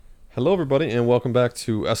Hello, everybody, and welcome back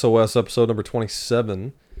to SOS episode number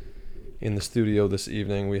 27. In the studio this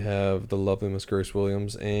evening, we have the lovely Miss Grace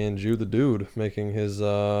Williams and Jude the Dude making his,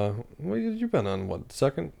 what you been on, what,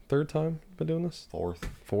 second, third time been doing this? Fourth.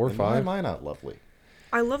 Four, And five? Why am I not lovely?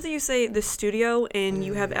 I love that you say the studio and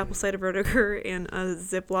you have apple cider vinegar and a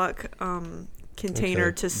Ziploc container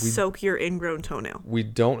Okay, to soak your ingrown toenail. We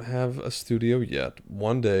don't have a studio yet.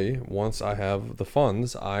 One day, once I have the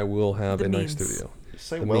funds, I will have The a nice means. studio. Just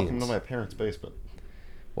say The welcome means. to my parents' basement.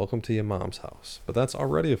 Welcome to your mom's house. But that's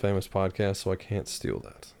already a famous podcast, so I can't steal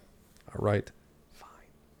that. All right, fine.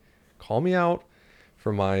 Call me out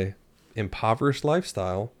for my impoverished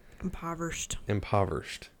lifestyle. Impoverished.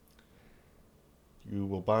 You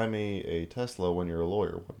will buy me a Tesla when you're a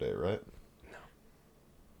lawyer one day, right?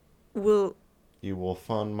 Will You will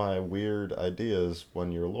fund my weird ideas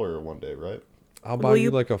when you're a lawyer one day, right? I'll buy Will you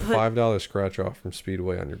you like a put- $5 scratch off from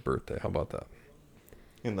Speedway on your birthday. How about that?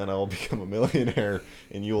 And then I will become a millionaire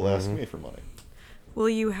and you will ask Mm-hmm. me for money. will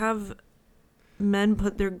you have men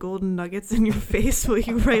put their golden nuggets in your face? Will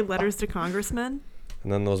you write letters to congressmen?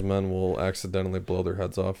 And then those men will accidentally blow their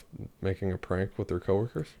heads off making a prank with their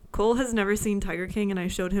coworkers. Cole has never seen Tiger King, and I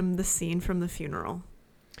showed him the scene from the funeral.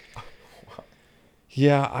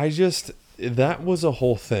 Yeah, that was a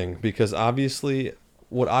whole thing because obviously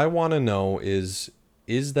what I want to know is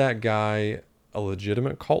that guy a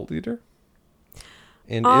legitimate cult leader?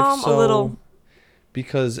 And if A so, little.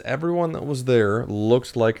 because everyone that was there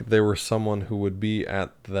looked like they were someone who would be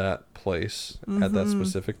at that place at that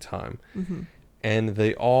specific time. Mm-hmm. And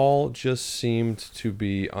they all just seemed to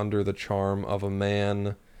be under the charm of a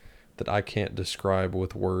man that I can't describe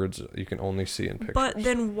with words. You can only see in pictures. But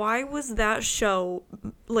then why was that show,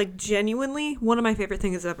 like, genuinely one of my favorite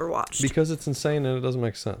things I've ever watched? Because it's insane and it doesn't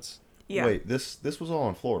make sense. Yeah, Wait, this was all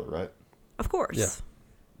in Florida, right? of course. Yeah.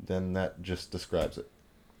 Then that just describes it.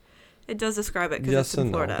 It does describe it because Yes it's in and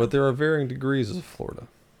Florida. no, but there are varying degrees of Florida.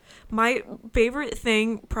 My favorite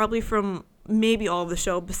thing, probably from maybe all of the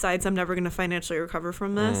show, besides I'm never going to financially recover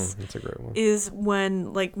from this, That's a great one. is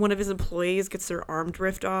when, like, one of his employees gets their arm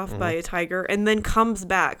ripped off Mm-hmm. by a tiger and then comes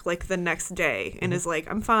back, like, the next day and is like,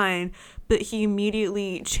 I'm fine. But he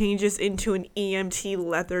immediately changes into an EMT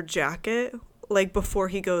leather jacket, like, before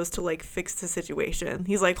he goes to, like, fix the situation.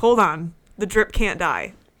 He's like, hold on. The drip can't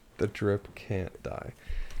die. The drip can't die.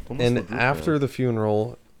 Almost And the group after man. the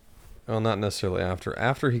funeral, well, not necessarily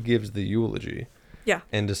after he gives the eulogy Yeah.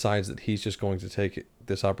 and decides that he's just going to take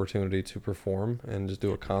this opportunity to perform and just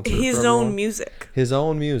do a concert. His for own everyone. music. His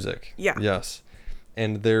own music. Yeah. Yes.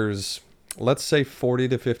 And there's, let's say 40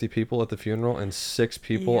 to 50 people at the funeral, and 6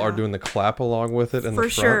 people are Yeah. doing the clap along with it in the For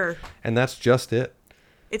front. sure. And that's just it.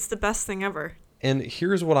 It's the best thing ever. And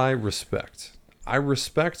here's what I respect. I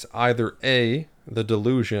respect either A, the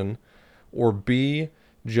delusion, or B,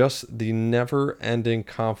 just the never-ending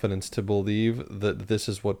confidence to believe that this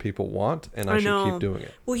is what people want and I I should know. keep doing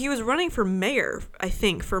it. Well, he was running for mayor, I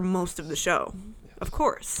think, for most of the show. Of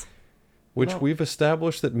course. Which Well- we've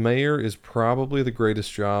established that mayor is probably the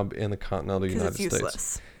greatest job in the continental Because United it's States.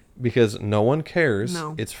 useless. Because no one cares.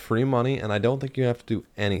 No. It's free money, and I don't think you have to do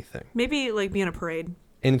anything. Maybe, like, be in a parade.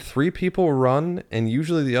 And 3 people run, and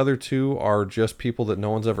usually the other 2 are just people that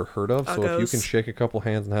no one's ever heard of. So if you can Uggos. shake a couple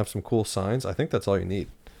hands and have some cool signs, I think that's all you need.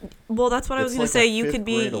 Well, that's what I was It's going like to say. a You fifth could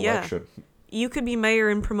be, grade yeah. election. You could be mayor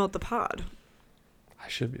and promote the pod. I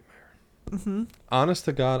should be mayor. Honest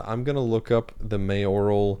to God, I'm gonna look up the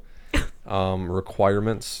mayoral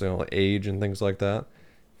requirements, age and things like that,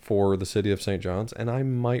 for the city of St. John's, and I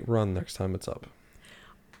might run next time it's up.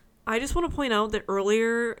 I just want to point out that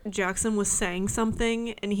earlier Jackson was saying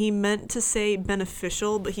something and he meant to say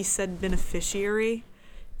beneficial, but he said beneficiary,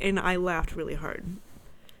 and I laughed really hard.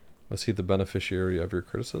 Was he the beneficiary of your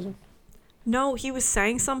criticism? No, he was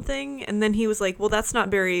saying something and then he was like, well, that's not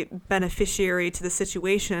very beneficiary to the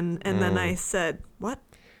situation. And then I said, what?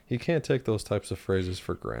 You can't take those types of phrases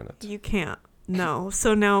for granted. You can't. No.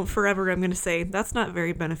 So now forever I'm going to say, that's not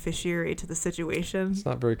very beneficiary to the situation. It's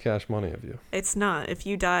not very cash money of you. It's not. If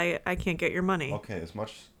you die, I can't get your money. Okay, as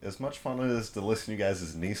much fun it is to listen to you guys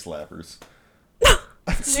as knee slappers.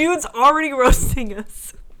 Jude's already roasting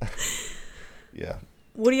us. Yeah.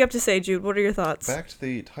 What do you have to say, Jude? What are your thoughts? Back to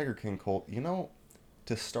the Tiger King cult. You know,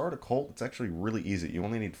 to start a cult, it's actually really easy. You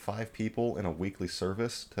only need 5 people in a weekly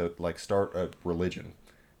service to, like, start a religion.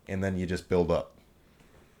 And then you just build up.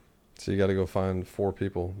 So you got to go find 4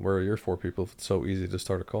 people. Where are your 4 people if it's so easy to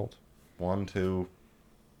start a cult? 1, 2,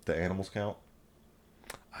 the animals count.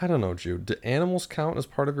 I don't know, Jude. Do animals count as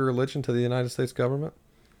part of your religion to the United States government?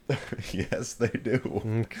 Yes, they do.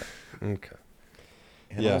 Okay. Okay.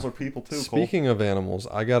 Animals are people too, Cole. Speaking of animals,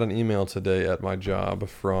 I got an email today at my job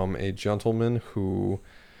from a gentleman who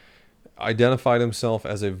identified himself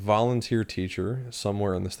as a volunteer teacher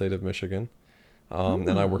somewhere in the state of Michigan.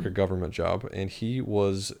 And I work a government job. And he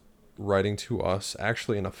was writing to us,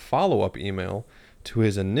 actually in a follow-up email to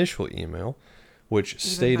his initial email, which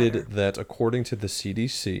stated that according to the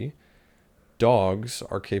CDC, dogs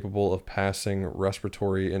are capable of passing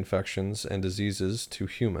respiratory infections and diseases to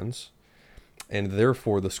humans. And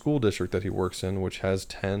therefore, the school district that he works in, which has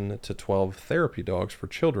 10 to 12 therapy dogs for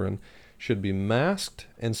children, should be masked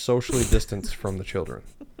and socially distanced from the children.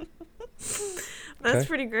 That's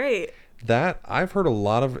pretty great. That, I've heard a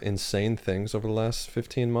lot of insane things over the last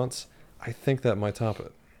 15 months. I think that might top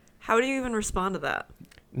it. How do you even respond to that?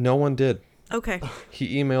 No one did. Okay.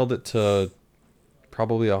 He emailed it to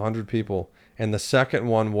probably 100 people. And the second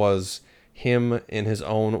one was him in his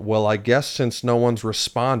own, well, I guess since no one's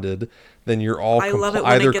responded, then you're all I love it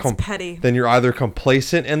when it gets petty. Then you're either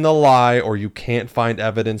complacent in the lie or you can't find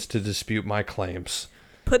evidence to dispute my claims.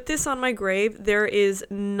 Put this on my grave. There is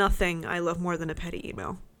nothing I love more than a petty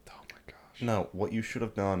email. Oh my gosh. No, what you should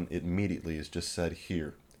have done immediately is just said,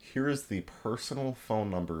 here is the personal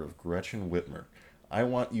phone number of Gretchen Whitmer. I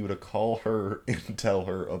want you to call her and tell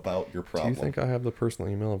her about your problem. Do you think I have the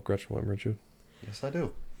personal email of Gretchen Whitmer, Jude? Yes, I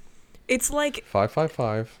do. It's like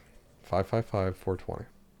 555-555-420.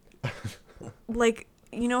 like,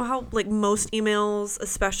 you know how like most emails,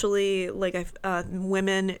 especially like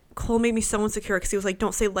women, Cole made me so insecure because he was like,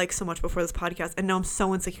 don't say like so much before this podcast, and now I'm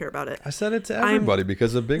so insecure about it. I said it to everybody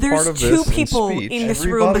because a big There's part of this two people in speech, in this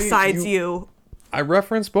room besides you. I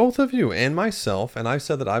reference both of you and myself, and I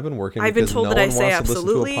said that I've been working I've been because told no that one I say wants to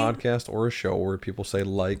absolutely. listen to a podcast or a show where people say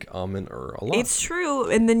like, and a lot. It's true,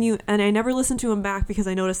 and then I never listen to him back because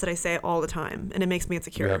I notice that I say it all the time, and it makes me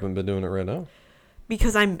insecure. You haven't been doing it right now.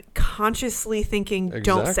 Because I'm consciously thinking,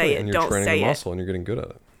 don't say it, and you're don't training say a it. muscle, and you're getting good at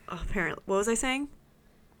it. Oh, apparently, what was I saying?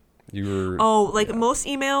 You were. Most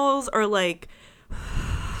emails are like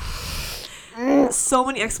so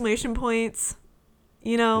many exclamation points.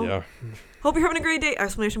 You know. Yeah. Hope you're having a great day!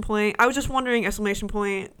 Exclamation point. I was just wondering! Exclamation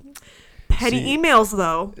point. Petty emails,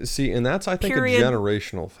 though. See, and that's, I think, Period. a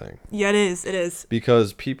generational thing. Yeah, it is. It is.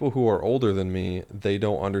 Because people who are older than me, they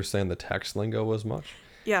don't understand the text lingo as much.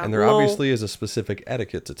 Yeah. And there obviously is a specific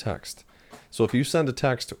etiquette to text. So if you send a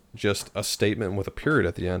text, just a statement with a period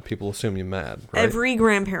at the end, people assume you're mad, right? Every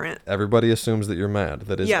grandparent. Everybody assumes that you're mad,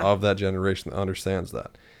 that is of that generation that understands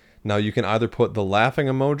that. Now, you can either put the laughing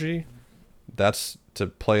emoji, that's to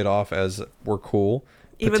play it off as we're cool.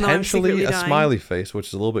 Even potentially though I'm a dying. smiley face, which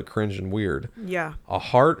is a little bit cringe and weird. Yeah. A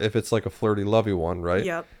heart if it's like a flirty, lovey one, right?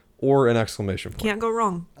 Yep. Or an exclamation point. Can't go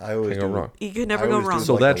wrong. I always Can't go do. wrong. You could never I go always do wrong.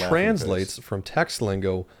 So like that the laughing translates face. from text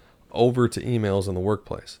lingo over to emails in the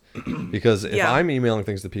workplace. Because if Yeah. I'm emailing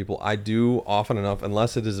things to people, I do often enough,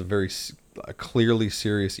 unless it is a clearly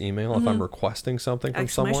serious email, if I'm requesting something from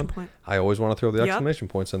Exclamation someone, point. I always want to throw the Yep. exclamation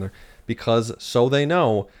points in there. Because so they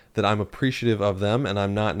know that I'm appreciative of them and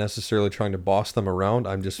I'm not necessarily trying to boss them around.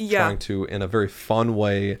 I'm just Yeah. trying to, in a very fun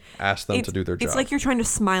way, ask them to do their job. It's like you're trying to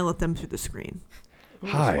smile at them through the screen.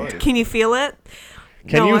 Hi. Can you feel it?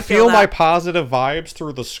 Can No, you I feel feel my that. positive vibes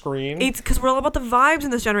through the screen? It's because we're all about the vibes in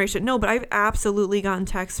this generation. No, but I've absolutely gotten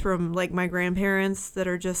texts from like my grandparents that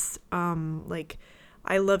are just like,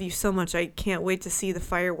 I love you so much. I can't wait to see the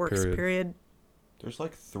fireworks. Period. There's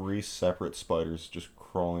like 3 separate spiders just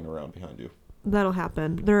crawling around behind you. That'll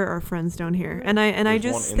happen. There are friends down here, and I There's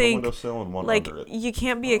just one in the think windowsill and one like under it. you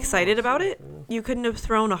can't be excited about it. You couldn't have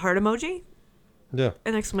thrown a heart emoji, Yeah.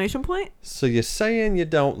 an exclamation point. So you're saying you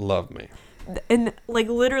don't love me. And like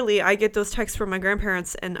literally, I get those texts from my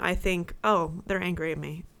grandparents, and I think, oh, they're angry at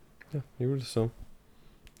me. Yeah, you would assume.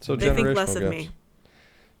 So They think less generational of gaps. me.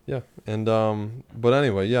 Yeah, and but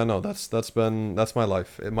anyway, yeah, no, that's my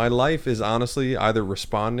life. My life is honestly either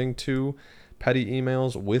responding to petty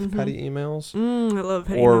emails with petty emails, I love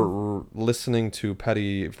petty or email. listening to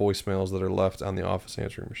petty voicemails that are left on the office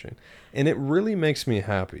answering machine, and it really makes me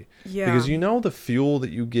happy. Yeah. Because you know the fuel that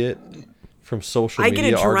you get from social I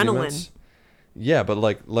media get adrenaline. arguments. Yeah, but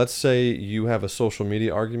like, let's say you have a social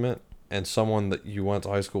media argument and someone that you went to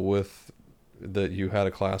high school with, that you had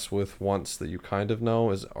a class with once that you kind of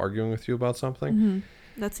know is arguing with you about something.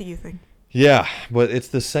 That's a you thing. Yeah, but it's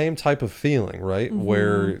the same type of feeling, right?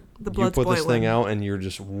 Where The you blood's put this thing boiling. out and you're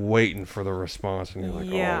just waiting for the response and you're like,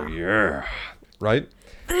 Yeah. oh, yeah. Right?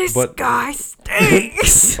 This But- guy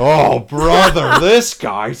stinks. Oh, brother, this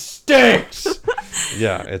guy stinks.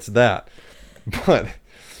 Yeah, it's that.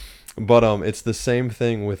 But it's the same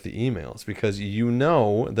thing with the emails, because you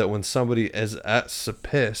know that when somebody is at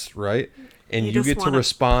pissed, right? And you just get to wanna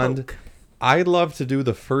respond poke. I love to do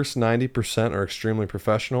the first 90% are extremely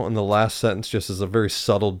professional, and the last sentence just is a very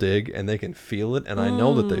subtle dig, and they can feel it, and I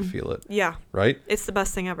know that they feel it, Yeah. right? It's the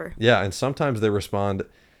best thing ever. Yeah, and sometimes they respond.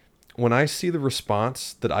 When I see the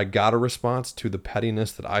response that I got a response to the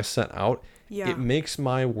pettiness that I sent out, Yeah. it makes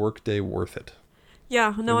my workday worth it.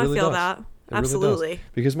 Yeah, no, It really I feel does. that. It really does. Absolutely.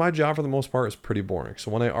 Because my job for the most part is pretty boring. So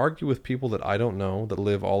when I argue with people that I don't know that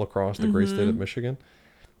live all across the great state of Michigan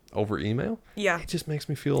over email, Yeah. it just makes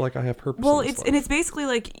me feel like I have purpose. Well, in this it's life. and it's basically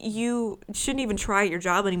like you shouldn't even try at your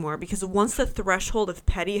job anymore because once the threshold of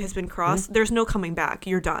petty has been crossed, there's no coming back.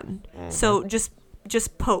 You're done. So just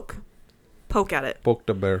poke at it. Poke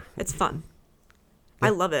the bear. It's fun. I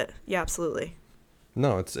love it. Yeah, absolutely.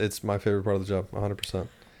 No, it's my favorite part of the job, 100%.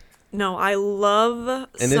 No, I love And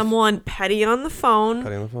if- someone petty on the phone,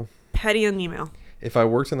 Petty on the phone. petty on email. If I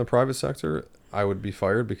worked in the private sector, I would be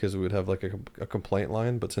fired because we would have like a complaint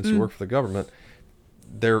line. But since you work for the government,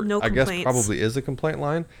 there No I guess complaints. probably is a complaint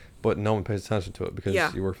line, but no one pays attention to it because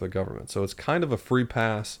Yeah. you work for the government. So it's kind of a free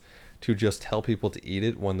pass to just tell people to eat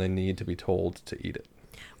it when they need to be told to eat it.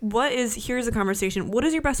 Here's a conversation. What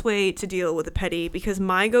is your best way to deal with a petty? Because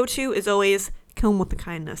my go-to is always kill 'em with the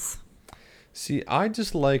kindness. See, I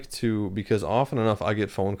just like to, because often enough I get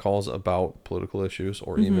phone calls about political issues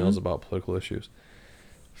or emails about political issues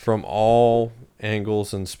from all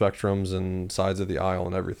angles and spectrums and sides of the aisle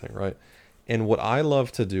and everything, right? And what I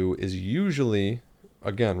love to do is usually,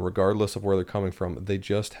 again, regardless of where they're coming from, they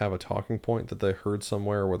just have a talking point that they heard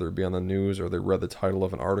somewhere, whether it be on the news or they read the title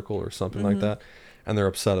of an article or something like that, and they're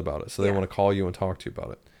upset about it. So they Yeah. want to call you and talk to you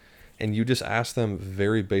about it. And you just ask them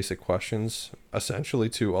very basic questions, essentially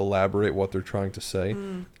to elaborate what they're trying to say.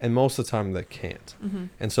 And most of the time they can't.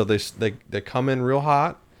 And so they come in real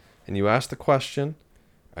hot, and you ask the question,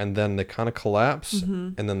 and then they kind of collapse,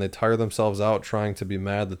 and then they tire themselves out trying to be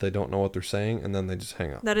mad that they don't know what they're saying, and then they just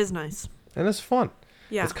hang up. That is nice. And it's fun.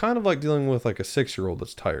 Yeah. It's kind of like dealing with like a 6-year-old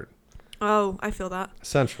that's tired, Oh, I feel that.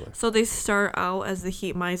 essentially. So they start out as the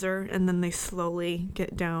heat miser, and then they slowly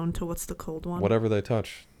get down to what's the cold one. Whatever they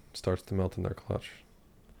touch starts to melt in their clutch.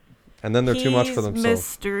 And then they're too much for He's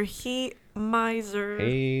themselves. Mr. Heat Miser.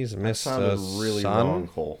 He's That sounded Mr. really Sun. wrong,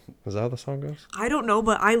 Cole. Is that how the song goes? I don't know,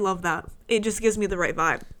 but I love that. It just gives me the right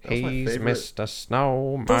vibe. That was my He's favorite- Mr.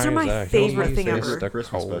 Snow. Those are my Miser. favorite He's thing ever. Mr.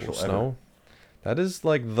 Christmas Cold special Snow. That is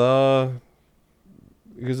like the.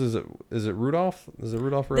 Because is it Rudolph? Is it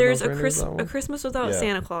Rudolph? the There's Red-Nosed Reindeer, is that a one? Christmas without Yeah.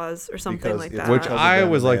 Santa Claus or something Because like it's that. Which Because of I them,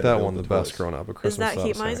 always they like had to that build one the the best toys. growing up. A Christmas that Without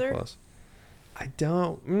Heat Santa Miser? Claus. I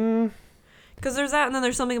don't. Because there's that, and then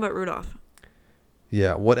there's something about Rudolph.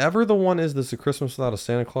 Yeah, whatever the one is that's a Christmas Without a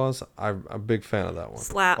Santa Claus, I'm a big fan of that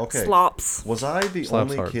one. Okay. Slops. Was I the Slaps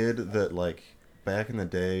only hard. kid that, like, back in the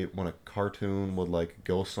day when a cartoon would, like,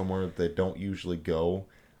 go somewhere they don't usually go,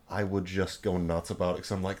 I would just go nuts about it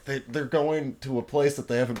because I'm like, they're going to a place that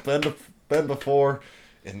they haven't been before,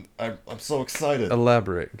 and I'm so excited.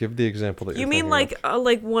 Elaborate. Give the example that You you're mean thinking of.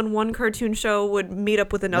 like when one cartoon show would meet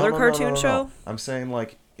up with another No, cartoon show? I'm saying,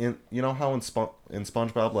 like, you know how in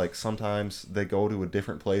SpongeBob, like, sometimes they go to a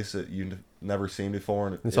different place that you've never seen before,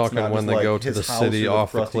 and it's talking not when just, they like, go to his the house city or the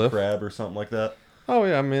off the Krusty cliff? Krab or something like that. Oh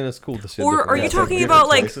yeah, I mean it's cool to see. a Or different are you it's like talking different about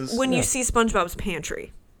like places. when Yeah. you see SpongeBob's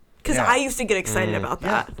pantry? Because Yeah. I used to get excited about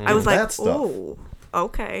Yeah. that. I was That like, stuff. oh,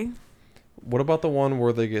 okay. What about the one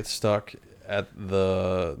where they get stuck at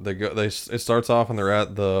it starts off and they're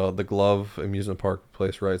at the Glove amusement park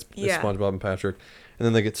place, right? It's Yeah. SpongeBob and Patrick, and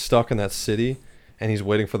then they get stuck in that city, and he's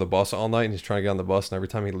waiting for the bus all night, and he's trying to get on the bus, and every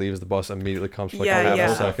time he leaves, the bus immediately comes for like Yeah, a half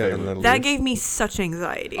yeah. a second, and then That leaves. gave me such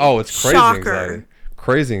anxiety. Oh, it's crazy Shocker. anxiety.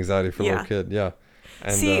 Crazy anxiety for a Yeah. little kid, yeah.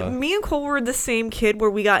 And, See, me and Cole were the same kid where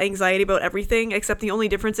we got anxiety about everything, except the only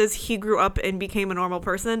difference is he grew up and became a normal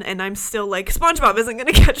person, and I'm still like, SpongeBob isn't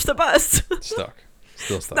going to catch the bus. stuck.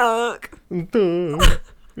 Still stuck. Stuck.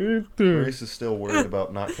 Grace is still worried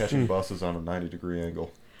about not catching buses on a 90-degree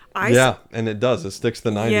angle. Yeah, and it does. It sticks to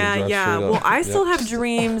the 90s. Yeah, right yeah. straight up. Well, I still Yep. have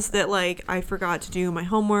dreams that like I forgot to do my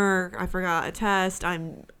homework, I forgot a test,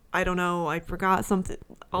 I don't know, I forgot something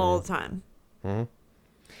all the time.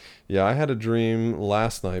 Yeah, I had a dream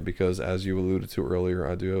last night because, as you alluded to earlier,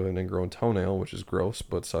 I do have an ingrown toenail, which is gross,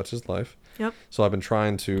 but such is life. Yep. So I've been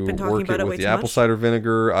trying to Been talking work about it it with way the too apple much. cider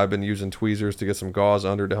vinegar. I've been using tweezers to get some gauze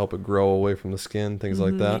under to help it grow away from the skin, things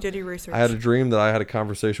like You that. did your research. I had a dream that I had a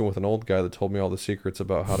conversation with an old guy that told me all the secrets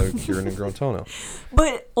about how to cure an ingrown toenail.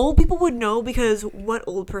 But old people would know because what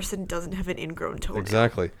old person doesn't have an ingrown toenail?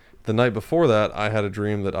 Exactly. The night before that, I had a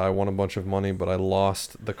dream that I won a bunch of money, but I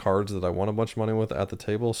lost the cards that I won a bunch of money with at the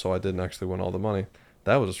table, so I didn't actually win all the money.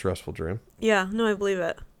 That was a stressful dream. Yeah, no, I believe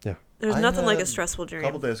it. Yeah. There's I nothing like a had- stressful A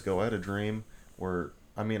couple dream. days ago, I had a dream where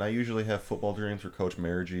I mean, I usually have football dreams where Coach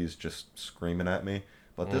Marigy is just screaming at me,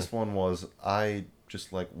 but this one was I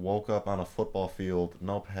just like woke up on a football field,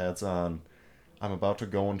 no pads on. I'm about to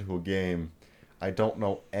go into a game. I don't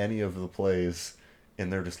know any of the plays,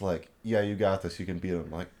 and they're just like, "Yeah, you got this. You can beat them."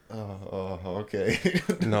 I'm like, oh, okay.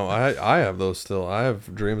 No, I have those still. I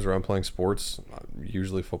have dreams where I'm playing sports,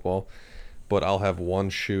 usually football, but I'll have one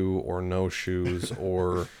shoe or no shoes,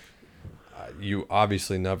 or you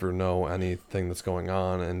obviously never know anything that's going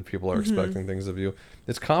on, and people are expecting things of you.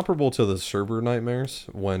 It's comparable to the server nightmares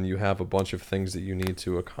when you have a bunch of things that you need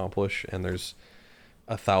to accomplish, and there's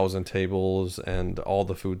 1,000 tables and all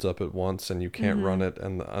the food's up at once, and you can't run it,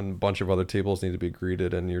 and a bunch of other tables need to be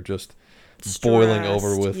greeted, and you're just boiling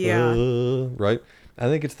over with right. I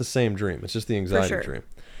think it's the same dream. It's just the anxiety dream.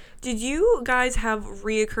 Did you guys have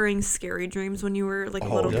reoccurring scary dreams when you were like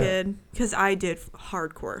a little kid? Because I did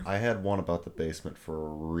hardcore. I had one about the basement for a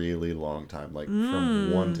really long time, like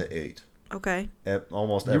from 1 to 8. Okay.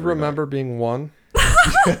 Almost You every remember being 1?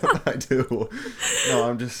 I do. No,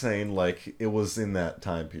 I'm just saying, like, it was in that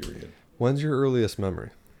time period. When's your earliest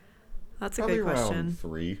memory? That's a Probably good question. around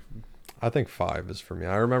 3. I think 5 is for me.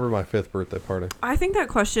 I remember my 5th birthday party. I think that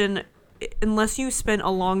question, unless you spent a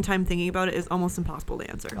long time thinking about it, is almost impossible to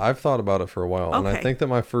answer. I've thought about it for a while, and I Okay. think that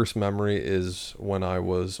my first memory is when I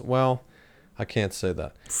was, well, I can't say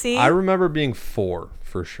that. See? I remember being 4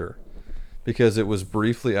 for sure, because it was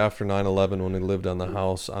briefly after 9/11 when we lived on the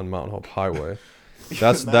house on Mount Hope Highway.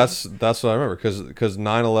 That's what I remember, because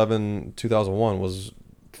 9/11 2001 was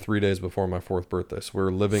 3 days before my 4th birthday, so we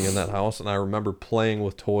were living in that house, and I remember playing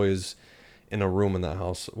with toys in a room in that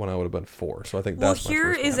house when I would have been 4. So I think Well, that's here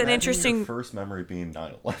my first is memory. an interesting. Your first memory being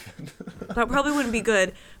 9/11. That probably wouldn't be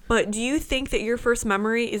good. But do you think that your first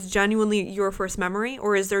memory is genuinely your first memory,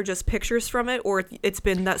 or is there just pictures from it, or it's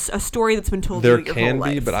been that's a story that's been told There you your can whole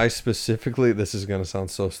be, life? but I specifically, this is going to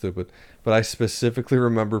sound so stupid, but I specifically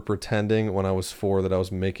remember pretending when I was 4 that I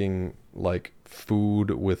was making like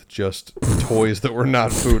food with just toys that were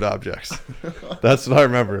not food objects. That's what I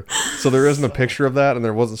remember. So there isn't a picture of that, and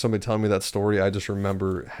there wasn't somebody telling me that story. I just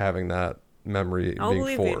remember having that memory I'll being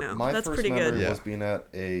believe 4. you now. My That's first pretty memory good. was being at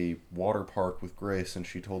a water park with Grace, and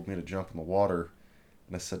she told me to jump in the water,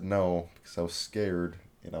 and I said no because I was scared,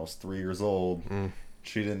 and I was 3 years old.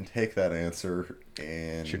 She didn't take that answer,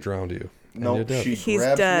 and She drowned you. and no, you're dead. she He's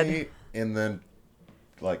grabbed dead. me, and then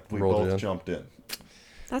like we Rolled you both in. jumped in.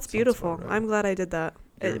 That's beautiful. about right. I'm glad I did that.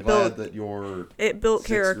 You're It glad built that your it built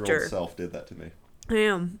 6-year-old character. self did that to me. I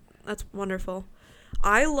am. That's wonderful.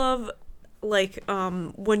 I love like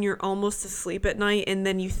when you're almost asleep at night and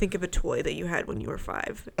then you think of a toy that you had when you were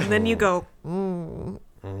 5 and then you go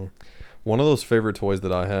One of those favorite toys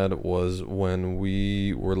that I had was when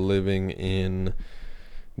we were living in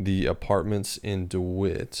the apartments in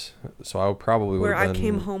DeWitt. So I probably would where have I been,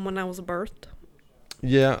 came home when I was birthed.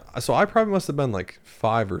 Yeah, so I probably must have been like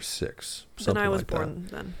 5 or 6. Then Something I was like that. born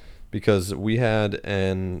then. Because we had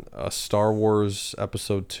a Star Wars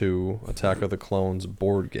Episode 2 Attack of the Clones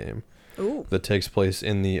board game Ooh. that takes place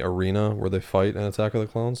in the arena where they fight in Attack of the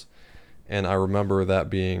Clones. And I remember that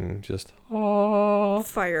being just,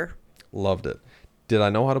 Fire. loved it. Did I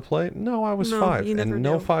know how to play? No, I was No, 5. you never And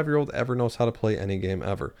no do. 5-year-old ever knows how to play any game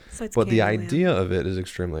ever. Besides But the Candyland. idea of it is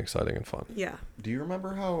extremely exciting and fun. Yeah. Do you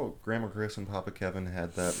remember how Grandma Chris and Papa Kevin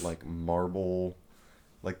had that like marble,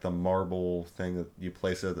 like the marble thing that you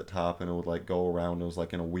place it at the top and it would like go around? It was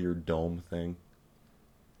like in a weird dome thing.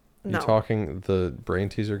 No. You talking the brain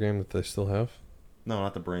teaser game that they still have? No,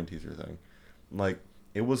 not the brain teaser thing. Like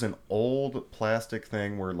it was an old plastic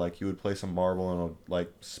thing where like you would place a marble and it would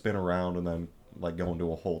like spin around and then like go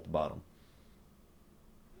into a hole at the bottom.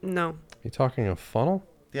 No. You talking a funnel?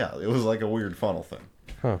 Yeah, it was like a weird funnel thing.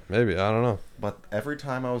 Huh, maybe. I don't know. But every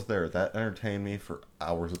time I was there, that entertained me for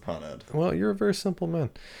hours upon end. Well, you're a very simple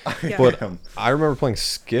man. Yeah. But am. I remember playing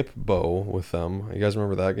Skip Bow with them. You guys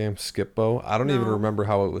remember that game, Skip Bow? I don't even No. remember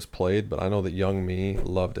how it was played, but I know that young me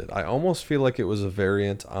loved it. I almost feel like it was a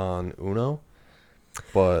variant on Uno,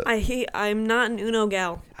 but I'm not an Uno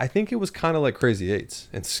gal. I think it was kind of like Crazy Eights,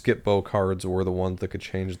 and Skip Bow cards were the ones that could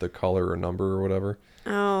change the color or number or whatever.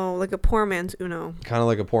 Oh, like a poor man's Uno. Kind of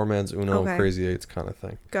like a poor man's Uno, Okay. Crazy Eights kind of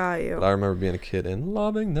thing. Got But you. I remember being a kid and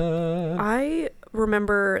loving that. I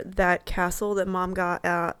remember that castle that Mom got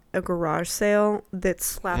at a garage sale that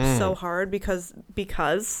slapped so hard because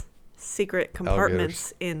secret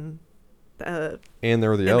compartments in the And there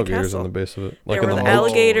were the in the alligators on castle. the base of it. there in were the moat.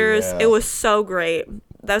 alligators. yeah. It was so great.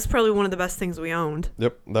 That's probably one of the best things we owned.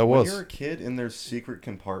 Yep, that When was. you're a kid and there's secret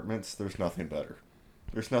compartments, there's nothing better.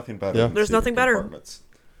 There's nothing better. Yeah. Than There's secret nothing better. compartments.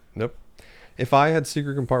 Yep. If I had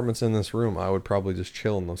secret compartments in this room, I would probably just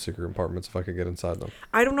chill in those secret compartments if I could get inside them.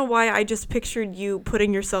 I don't know why I just pictured you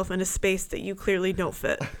putting yourself in a space that you clearly don't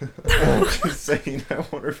fit. I'm just saying, I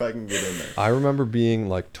wonder if I can get in there. I remember being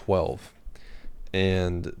like 12,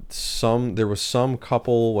 and there was some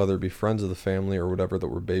couple, whether it be friends of the family or whatever, that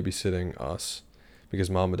were babysitting us because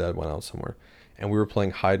mom and dad went out somewhere, and we were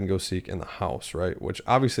playing hide and go seek in the house, right? Which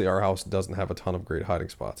obviously our house doesn't have a ton of great hiding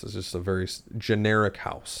spots. It's just a very generic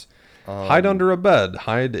house. Hide under a bed,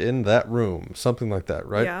 hide in that room, something like that,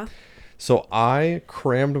 right? Yeah. So I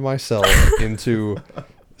crammed myself into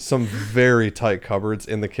some very tight cupboards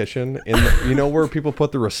in the kitchen. You know where people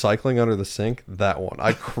put the recycling under the sink? That one.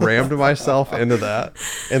 I crammed myself into that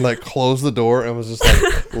and like closed the door and was just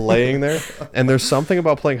like laying there. And there's something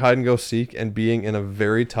about playing hide and go seek and being in a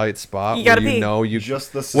very tight spot You gotta where you pee. know you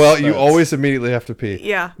Just the well, you suspense. always immediately have to pee.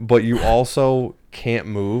 Yeah. But you also can't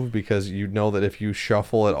move because you know that if you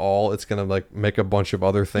shuffle at all, it's gonna like make a bunch of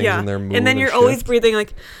other things Yeah. in there move. And then you're always shift. breathing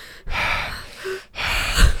like,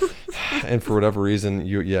 And for whatever reason,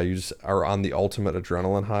 you just are on the ultimate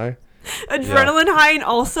adrenaline high. adrenaline high, and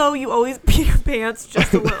also you always pee your pants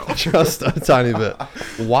just a little. Just a tiny bit.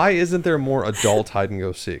 Why isn't there more adult hide and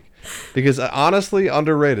go seek? Because honestly,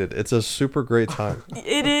 underrated. It's a super great time.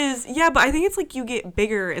 It is. Yeah, but I think it's like you get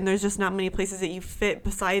bigger and there's just not many places that you fit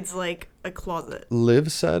besides like a closet.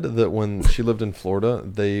 Liv said that when she lived in Florida,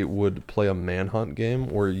 they would play a manhunt game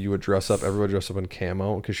where you would everybody dress up in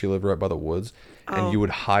camo because she lived right by the woods, and Oh. you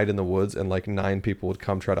would hide in the woods, and like 9 people would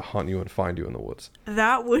come try to hunt you and find you in the woods.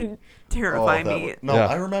 That would terrify me. No, Yeah.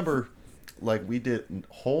 I remember, like, we did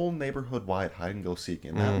whole neighborhood-wide hide and go seek,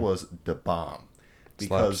 and that was the bomb.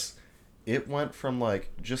 Because it went from, like,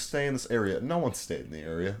 just stay in this area. No one stayed in the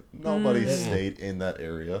area. Nobody stayed in that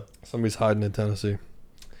area. Somebody's hiding in Tennessee.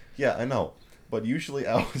 Yeah, I know. But usually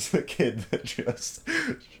I was the kid that just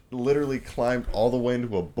literally climbed all the way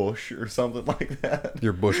into a bush or something like that.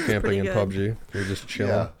 You're bush camping pretty in good. PUBG. You're just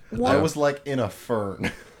chilling. Yeah. I was, like, in a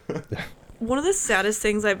fern. One of the saddest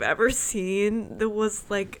things I've ever seen, there was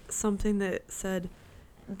like something that said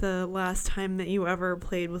the last time that you ever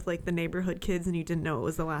played with like the neighborhood kids and you didn't know it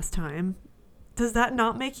was the last time. Does that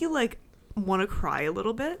not make you like want to cry a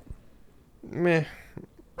little bit? Meh.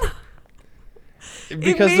 It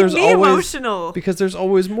made me emotional. Because there's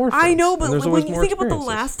always more friends, I know, and but there's when always you more think about the experiences.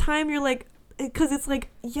 last time, you're like, because it's like,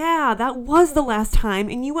 yeah, that was the last time,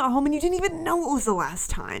 and you went home and you didn't even know it was the last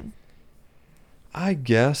time. I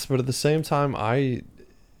guess, but at the same time, I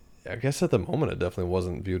guess at the moment it definitely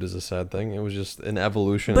wasn't viewed as a sad thing. It was just an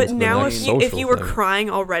evolution. But into the now, next if social you were thing. crying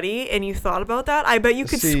already and you thought about that, I bet you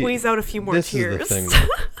could See, squeeze out a few more this tears. is the thing.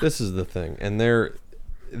 This is the thing, and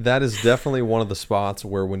that is definitely one of the spots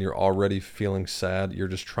where when you're already feeling sad, you're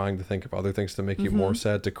just trying to think of other things to make you more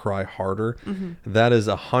sad, to cry harder. That is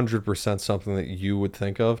 100% something that you would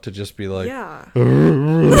think of, to just be like, Yeah.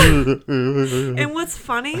 And what's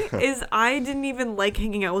funny is I didn't even like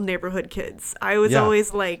hanging out with neighborhood kids. I was Yeah.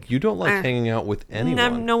 always like, you don't like hanging out with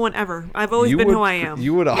anyone. No one ever. I've always You been would who I am.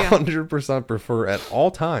 You would Yeah. 100% prefer at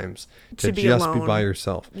all times to be just be alone. by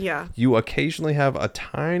yourself. Yeah. You occasionally have a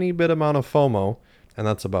tiny bit amount of FOMO, and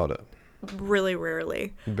that's about it. Really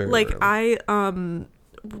rarely. Very like rarely. I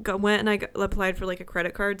went and applied for like a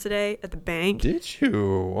credit card today at the bank. Did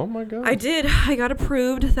you? Oh my god. I did. I got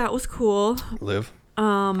approved. That was cool. Live.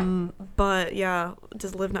 But yeah,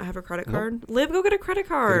 does Liv not have a credit card? Liv, go get a credit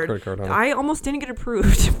card. credit card, honey. I almost didn't get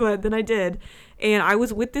approved, but then I did. And I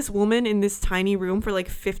was with this woman in this tiny room for like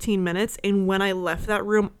 15 minutes. And when I left that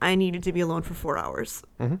room, I needed to be alone for 4 hours.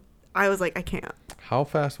 Mm-hmm. I was like, I can't. How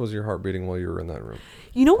fast was your heart beating while you were in that room?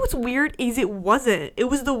 You know what's weird is it wasn't. It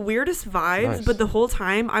was the weirdest vibes, Nice. but the whole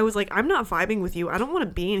time I was like, I'm not vibing with you. I don't want to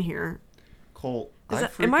be in here. Cole,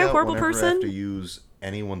 Am I a horrible whenever I person? have to use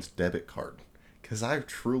anyone's debit card. Because I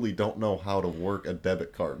truly don't know how to work a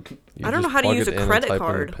debit card. You I don't know just how to plug use it a in and credit type in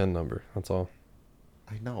card. the PIN number. That's all.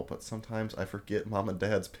 I know, but sometimes I forget mom and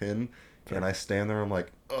dad's PIN, and I stand there and I'm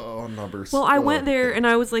like, oh, numbers. Well, I oh, went there PIN." and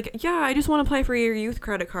I was like, yeah, I just want to apply for your youth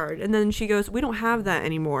credit card. And then she goes, we don't have that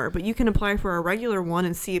anymore, but you can apply for a regular one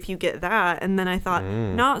and see if you get that. And then I thought,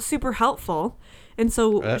 not super helpful. And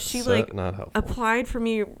so That's she like not helpful. applied for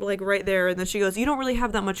me like right there. And then she goes, you don't really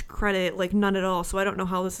have that much credit, like none at all. So I don't know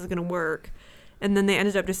how this is going to work. And then they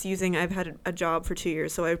ended up just I've had a job for 2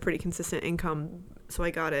 years, so I have pretty consistent income. So I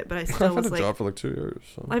got it, but I still I've had was a like, job for like 2 years.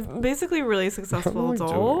 So. I'm basically a really successful like doing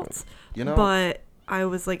adult. You know, But I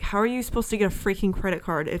was like, how are you supposed to get a freaking credit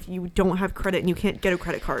card if you don't have credit and you can't get a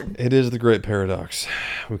credit card? It is the great paradox.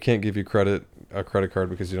 We can't give you a credit card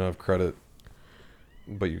because you don't have credit,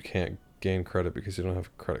 but you can't gain credit because you don't have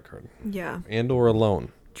a credit card. Yeah. And or a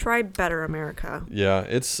loan. Try better, America.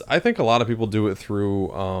 Yeah, I think a lot of people do it through,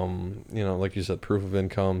 like you said, proof of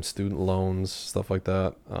income, student loans, stuff like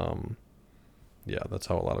that. Yeah, that's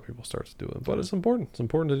how a lot of people start to do it. But it's important. It's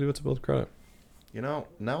important to do it to build credit. Now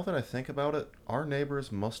that I think about it, our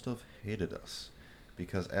neighbors must have hated us.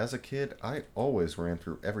 Because as a kid, I always ran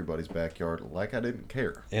through everybody's backyard like I didn't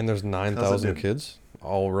care. And there's 9,000 kids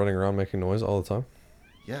all running around making noise all the time.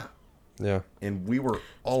 Yeah. Yeah. And we were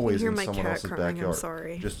always in my someone cat else's crying, backyard. I'm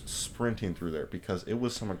sorry. Just sprinting through there because it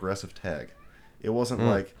was some aggressive tag. It wasn't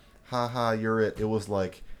like, haha, you're it. It was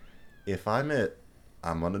like, if I'm it,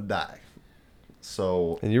 I'm going to die.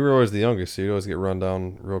 So. And you were always the youngest, so you'd always get run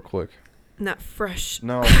down real quick. Not fresh.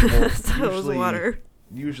 No. Well, So it was water.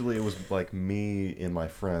 Usually it was like me and my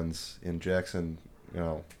friends in Jackson,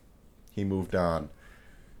 he moved on.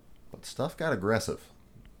 But stuff got aggressive.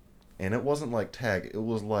 And it wasn't like tag. It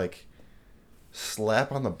was like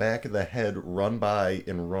slap on the back of the head, run by,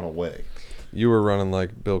 and run away. You were running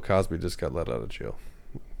like Bill Cosby just got let out of jail.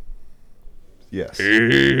 Yes.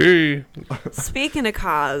 Speaking of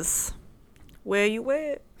cause, where you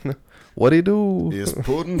at? What'd he do? It's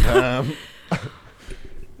pudding time.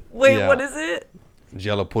 Wait, Yeah. what is it?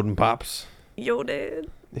 Jello pudding pops. Yo, Dad.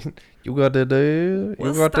 You got that there?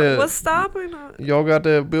 What's stopping it? Y'all got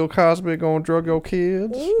that Bill Cosby gonna drug your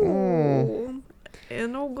kids? Ooh.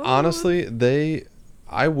 And no good. Honestly,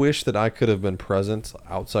 I wish that I could have been present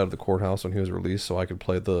outside of the courthouse when he was released so I could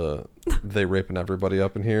play the They Raping Everybody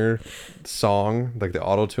Up in Here song, like the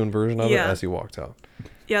auto-tune version of it as he walked out.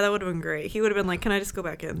 Yeah, that would have been great. He would have been like, can I just go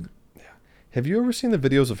back in? Have you ever seen the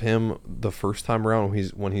videos of him the first time around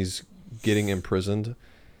when he's getting imprisoned,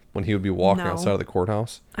 when he would be walking No. outside of the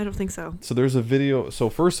courthouse? I don't think so. So there's a video. So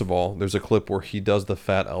first of all, there's a clip where he does the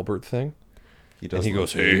Fat Albert thing. And he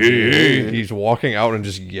goes, hey, hey, hey. He's walking out and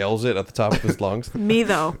just yells it at the top of his lungs. Me,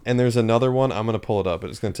 though. And there's another one. I'm going to pull it up.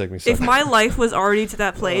 It's going to take me a second. If my life was already to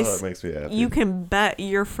that Oh, place, that makes me happy. you can bet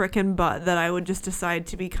your frickin' butt that I would just decide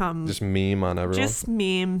to become Just meme on everyone. just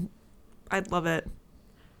meme. I'd love it.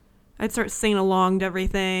 I'd start singing along to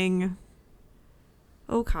everything.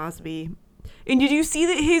 Oh, Cosby. And did you see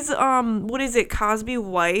that his Cosby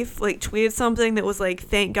wife tweeted something that was like,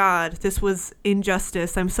 thank God this was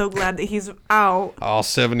injustice. I'm so glad that he's out. All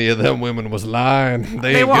 70 of them women was lying.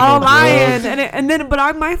 They They ain't were getting all no lying. drugs.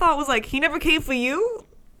 But my thought was like, he never came for you?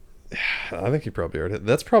 I think he probably already.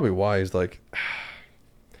 That's probably why he's like,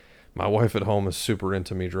 my wife at home is super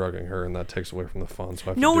into me drugging her, and that takes away from the fun. So I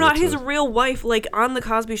have to No, do not it to his real wife. Like on the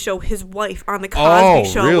Cosby Show, his wife on the Cosby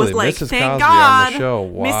Show really? was like, Mrs. thank Cosby God. on the show.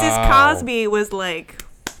 Mrs. Wow. Cosby was like,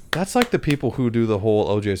 That's like the people who do the whole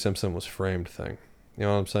O.J. Simpson was framed thing. You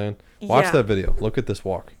know what I'm saying? Watch Yeah. that video. Look at this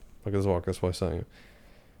walk. Look at this walk. That's why I'm saying it.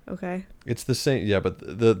 okay. It's the same. Yeah, but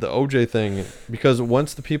the O.J. thing, because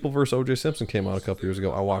once the People vs. O.J. Simpson came out a couple years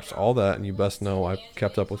ago, I watched all that, and you best know I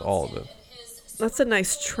kept up with all of it. That's a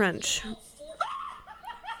nice trench.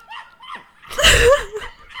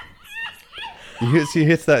 He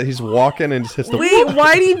hits that. He's walking and just hits the. Wait,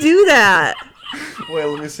 why'd he do that? Wait,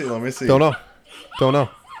 let me see. Don't know.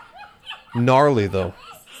 Gnarly though.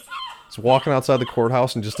 He's walking outside the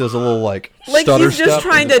courthouse and just does a little Like stutter he's just step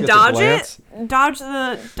trying and to just gets a dodge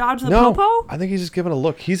glance. it? Dodge the No, popo? I think he's just giving a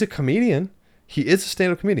look. He's a comedian. He is a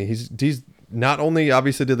stand-up comedian. He's not only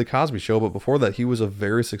obviously did the Cosby Show, but before that he was a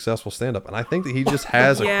very successful stand-up. And I think that he just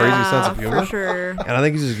has a crazy sense of humor. for sure. And I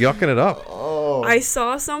think he's just yucking it up. I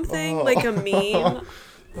saw something like a meme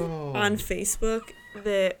on Facebook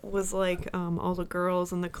that was like all the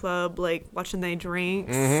girls in the club like watching their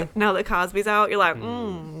drinks. Now that Cosby's out, you're like,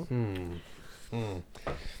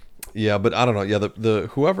 Yeah, but I don't know. Yeah, the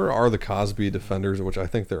whoever are the Cosby defenders, which I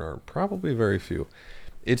think there are probably very few.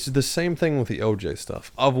 It's the same thing with the OJ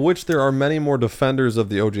stuff, of which there are many more defenders of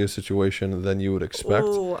the OJ situation than you would expect.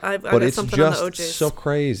 Ooh, I've but got it's something on the just OJs. so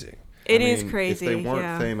crazy. It is crazy. If they weren't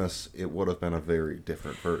yeah. famous, it would have been a very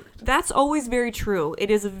different verdict. That's always very true.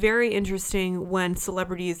 It is very interesting when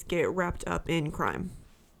celebrities get wrapped up in crime.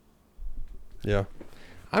 Yeah.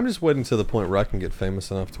 I'm just waiting to the point where I can get famous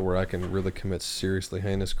enough to where I can really commit seriously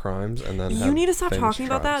heinous crimes and then You have need to stop famous talking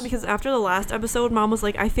about that trials. because after the last episode, Mom was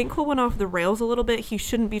like, I think Cole went off the rails a little bit. He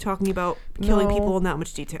shouldn't be talking about killing No. people in that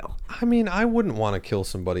much detail. I mean, I wouldn't want to kill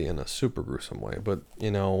somebody in a super gruesome way, but,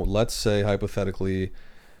 let's say hypothetically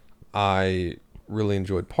I really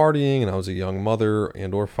enjoyed partying and I was a young mother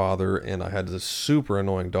and or father and I had this super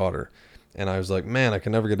annoying daughter. And I was like, man, I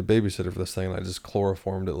can never get a babysitter for this thing. And I just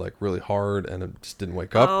chloroformed it like really hard and it just didn't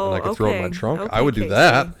wake up and I could throw it in my trunk. I would do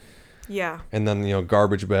that. Yeah. and then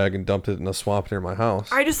garbage bag and dumped it in a swamp near my house.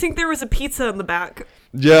 I just think there was a pizza in the back.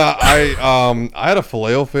 Yeah, I had a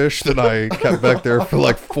filet-o-fish that I kept back there for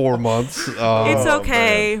like 4 months. It's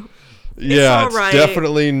okay. Yeah, all it's right.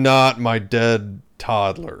 definitely not my dead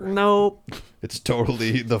toddler. Nope. It's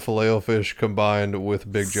totally the filet-o-fish combined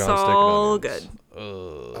with Big John steak and So onions.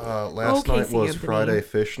 good. Last Okay, night was Anthony. Friday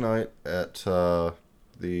fish night at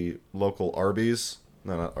the local Arby's.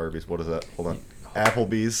 No, not Arby's. What is that? Hold on.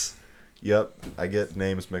 Applebee's. Yep, I get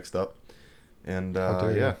names mixed up. And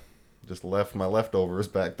dare you. yeah, just left my leftovers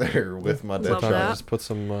back there with my dead Love Sometimes that. just put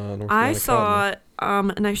some North I Carolina saw,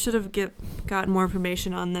 and I should have gotten more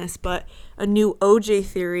information on this, but a new OJ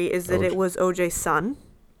theory is that OJ. it was OJ's son.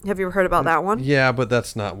 Have you ever heard about that cotton. one? Yeah, but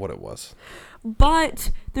that's not what it was.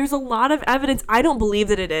 But there's a lot of evidence. I don't believe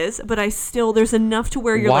that it is, but there's enough to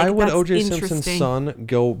where you're Why like, would that's O.J. interesting. Simpson's son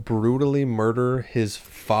go brutally murder his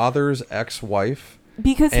father's ex-wife?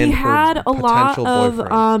 Because he and her had a lot potential of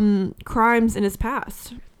boyfriend? crimes in his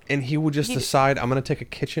past. And he would just decide, I'm going to take a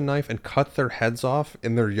kitchen knife and cut their heads off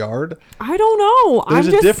in their yard? I don't know. I'm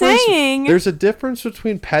just saying. There's a difference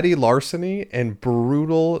between petty larceny and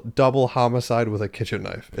brutal double homicide with a kitchen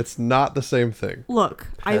knife. It's not the same thing. Look,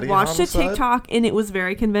 I Petty watched homicide? a TikTok and it was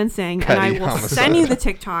very convincing, and Petty I will homicide. send you the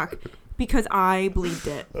TikTok because I believed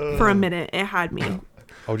it for a minute. It had me.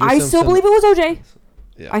 O.J. I still Simpson- believe it was OJ.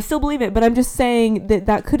 Yeah. I still believe it, but I'm just saying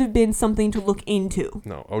that could have been something to look into.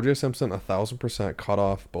 No, O.J. Simpson 1,000% cut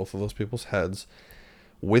off both of those people's heads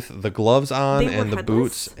with the gloves on They were and the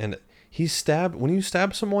headless? boots. And he stabbed, when you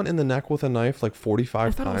stab someone in the neck with a knife like I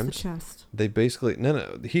 45 thought it was the times, chest. they basically,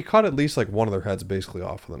 no, he cut at least like one of their heads basically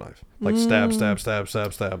off with a knife. Like stab, stab, stab,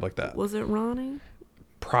 stab, stab, like that. Was it Ronnie?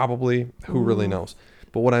 Probably. Who really knows?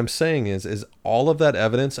 But what I'm saying is all of that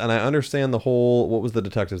evidence, and I understand the whole, what was the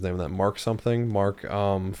detective's name? That Mark something? Mark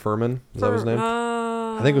Furman? Is that his name?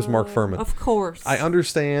 I think it was Mark Furman. Of course. I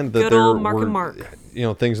understand that Good there old Mark were and Mark.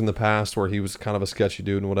 things in the past where he was kind of a sketchy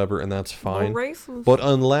dude and whatever, and that's fine. racist. But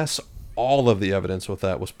unless all of the evidence with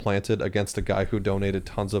that was planted against a guy who donated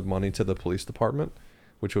tons of money to the police department,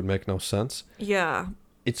 which would make no sense, Yeah.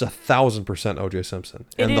 it's 1,000% O.J. Simpson.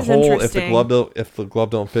 It And the is whole interesting. if the glove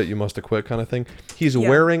don't fit, you must acquit kind of thing. He's Yeah.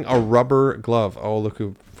 wearing a rubber glove. Oh, look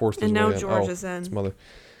who forced his And way now in. George Oh, is in. his mother.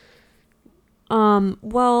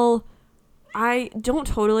 Well, I don't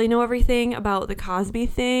totally know everything about the Cosby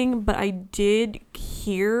thing, but I did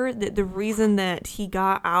hear that the reason that he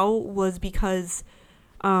got out was because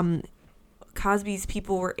Cosby's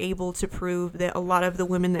people were able to prove that a lot of the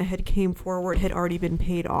women that had came forward had already been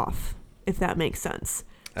paid off, if that makes sense.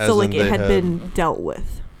 As So like in it they had had- been dealt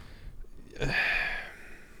with.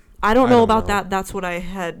 I don't know don't about know. that. That's what I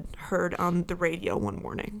had heard on the radio one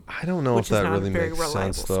morning. I don't know Which if is that not a really very makes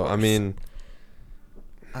reliable sense, though. I source.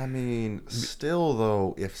 mean, still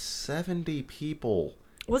though, if 70 people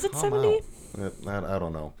Was it come 70? out, I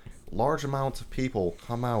don't know, large amounts of people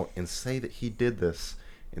come out and say that he did this,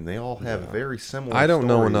 and they all have very similar. I don't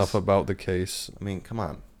know stories. enough about the case. I mean, come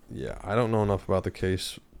on. Yeah, I don't know enough about the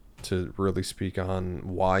case to really speak on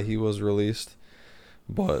why he was released,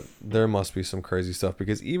 but there must be some crazy stuff,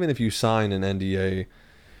 because even if you sign an NDA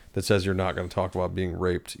that says you're not going to talk about being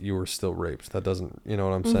raped, you were still raped. That doesn't, you know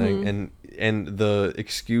what I'm saying? And the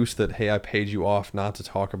excuse that, hey, I paid you off not to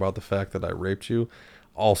talk about the fact that I raped you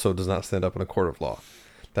also does not stand up in a court of law.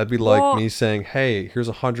 That'd be like Well, me saying, hey, here's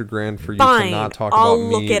 $100,000 for you Fine, to not talk I'll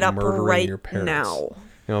about look me it up murdering right your parents. now. You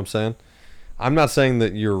know what I'm saying? I'm not saying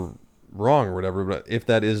that you're wrong or whatever, but if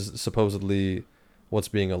that is supposedly what's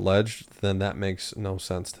being alleged, then that makes no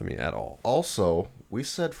sense to me at all. Also, we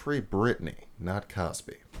said free Britney, not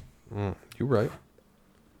Cosby. You're right.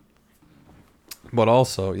 But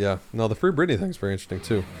also, yeah, no, the Free Britney thing's very interesting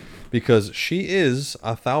too, because she is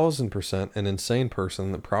 1,000% an insane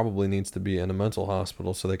person that probably needs to be in a mental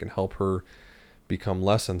hospital so they can help her become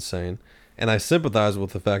less insane. And I sympathize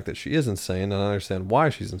with the fact that she is insane, and I understand why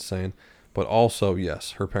she's insane. But also,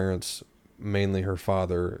 yes, her parents, mainly her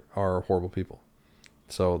father, are horrible people.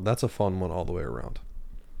 So that's a fun one all the way around.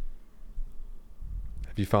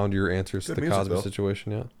 Have you found your answers Good to the music, Cosby though.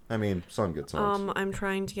 situation yet? I mean, some good songs. I'm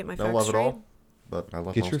trying to get my Don't facts love it straight. all, but I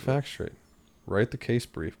love Get most your of it. facts straight. Write the case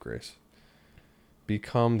brief, Grace.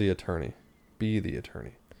 Become the attorney. Be the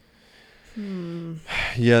attorney.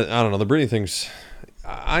 Yeah, I don't know. The Britney thing's...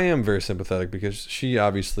 I am very sympathetic because she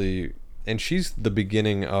obviously... And she's the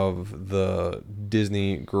beginning of the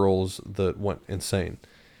Disney girls that went insane.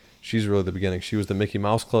 She's really the beginning. She was the Mickey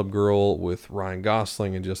Mouse Club girl with Ryan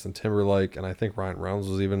Gosling and Justin Timberlake, and I think Ryan Reynolds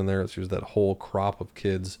was even in there. She was that whole crop of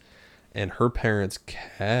kids, and her parents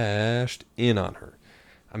cashed in on her.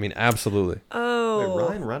 I mean, absolutely. Oh, Wait,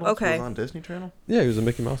 Ryan Reynolds okay. was on Disney Channel? Yeah, he was a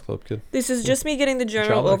Mickey Mouse Club kid. This is just me getting the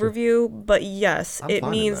general Child actor. overview, but yes, I'm it fine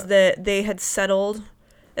with means that they had settled,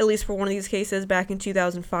 at least for one of these cases, back in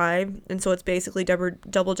 2005, and so it's basically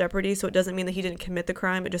double jeopardy. So it doesn't mean that he didn't commit the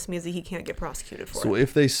crime; it just means that he can't get prosecuted for So it.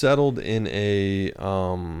 if they settled in a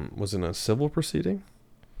was it a civil proceeding?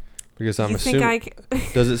 Because I'm You assuming.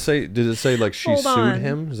 think Did it say like she Hold sued on.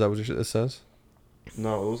 him? Is that what it says?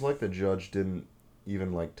 No, it was like the judge didn't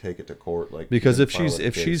even like take it to court. Like Because he if didn't file she's a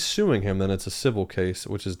if case. she's suing him, then it's a civil case,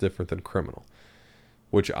 which is different than criminal.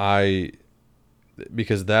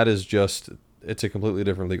 Because that is just it's a completely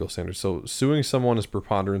different legal standard. So suing someone is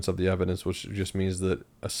preponderance of the evidence, which just means that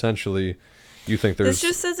essentially you think there's This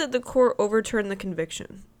just says that the court overturned the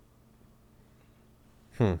conviction.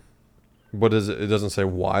 What is it? It doesn't say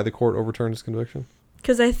why the court overturned his conviction.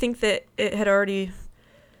 Because I think that it had already,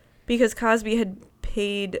 because Cosby had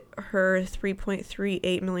paid her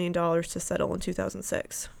 $3.38 million to settle in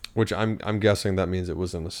 2006. Which I'm guessing that means it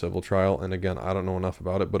was in a civil trial. And again, I don't know enough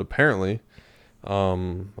about it, but apparently,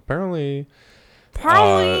 I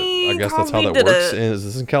guess that's how Cosby that did works. it. Is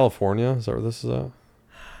this in California? Is that where this is at?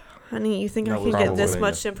 Honey, you think No, I it can was get this Pennsylvania.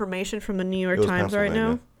 much information from the New York It was Times right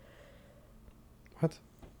now? Pennsylvania. What?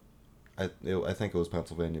 I think it was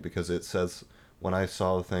Pennsylvania because it says when I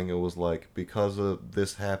saw the thing, it was like because of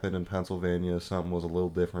this happened in Pennsylvania, something was a little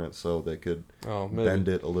different, so they could Oh, maybe. bend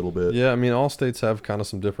it a little bit. Yeah, I mean, all states have kind of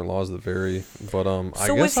some different laws that vary, but I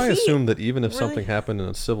So guess was I he assume that even if really- something happened in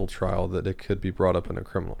a civil trial, that it could be brought up in a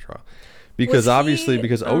criminal trial, because Was obviously, he,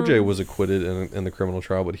 because OJ was acquitted in the criminal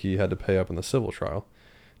trial, but he had to pay up in the civil trial.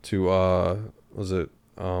 To what's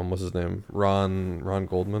his name? Ron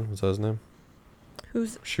Goldman, was that his name?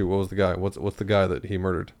 Who's Shoot, what was the guy? What's the guy that he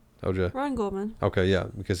murdered? OJ. Ron Goldman? Okay, yeah,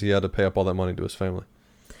 because he had to pay up all that money to his family.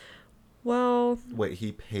 Well, Wait,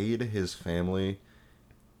 he paid his family,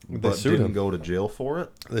 They but sued didn't him. go to jail for it?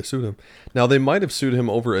 They sued him. Now they might have sued him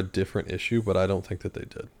over a different issue, but I don't think that they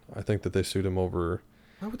did. I think that they sued him over.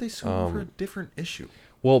 Why would they sue him over a different issue?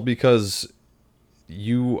 Well, because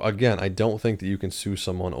I don't think that you can sue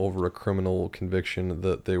someone over a criminal conviction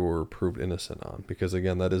that they were proved innocent on, because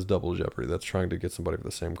again, that is double jeopardy. That's trying to get somebody for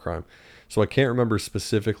the same crime. So I can't remember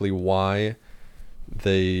specifically why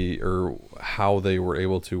or how they were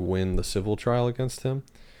able to win the civil trial against him.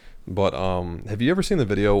 But have you ever seen the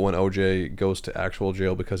video when OJ goes to actual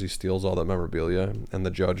jail because he steals all that memorabilia and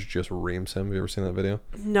the judge just reams him? Have you ever seen that video?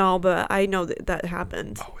 no, but I know that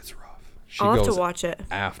happened. Oh, it's rough. She I'll have goes to watch it.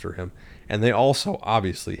 after him, and they also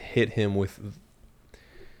obviously hit him with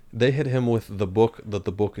the book that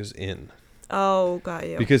the book is in, Oh, got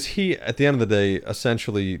you. because he, at the end of the day,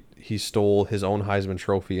 essentially he stole his own Heisman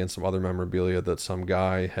Trophy and some other memorabilia that some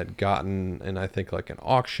guy had gotten in, I think, like an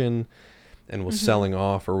auction, and was selling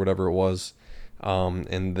off or whatever it was,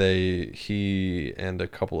 and he and a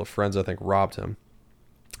couple of friends, I think, robbed him.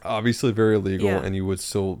 Obviously very illegal, Yeah. and you would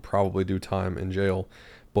still probably do time in jail.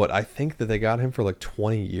 But I think that they got him for like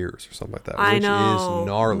 20 years or something like that, I which know. is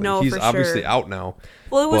gnarly. No, He's for obviously sure. out now.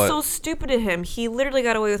 Well, it was but- so stupid of him. He literally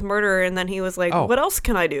got away with murder, and then he was like, Oh. "What else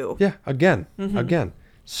can I do?" Yeah, again.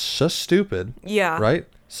 So stupid, Yeah. right?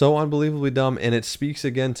 So unbelievably dumb, and it speaks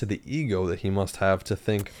again to the ego that he must have to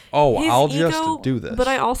think, oh, His I'll ego, just do this. But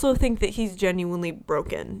I also think that he's genuinely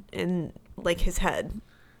broken in like his head.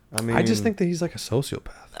 I mean, I just think that he's like a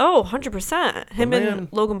sociopath. Oh, 100%. Him man- and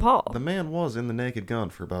Logan Paul. the man was in the Naked Gun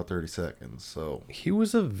for about 30 seconds, so He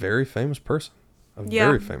was a very famous person. Yeah.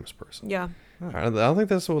 Very famous person. Yeah. I don't think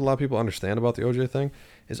that's what a lot of people understand about the OJ thing,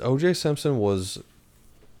 is OJ Simpson was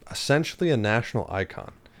essentially a national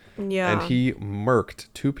icon. Yeah. And he murked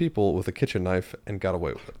two people with a kitchen knife and got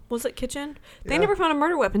away with it. Was it kitchen? They Yeah. never found a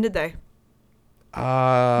murder weapon, did they?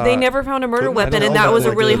 They They never found a murder couldn't- I weapon, don't and know that about was a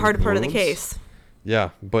like really the hard part of the wounds. case. Yeah,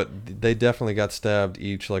 but they definitely got stabbed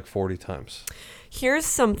each like 40 times. Here's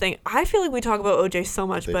something. I feel like we talk about OJ so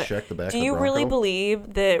much, They but checked the back do of the you really Bronco?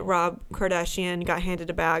 believe that Rob Kardashian got handed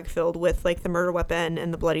a bag filled with like the murder weapon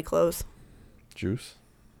and the bloody clothes? Juice.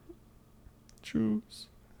 You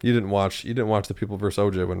didn't watch The People vs.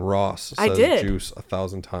 OJ when Ross I says did. juice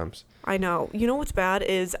 1,000 times. I know. You know what's bad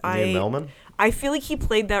is Ian Melman? I feel like he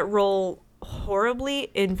played that role horribly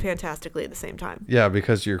and fantastically at the same time. Yeah,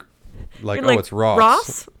 because you're like, You're oh, it's Ross.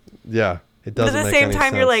 Ross? Yeah, it But doesn't at the make same any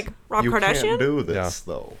time, you're sense. like, Rob You Kardashian? can't do this,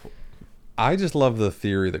 though. I just love the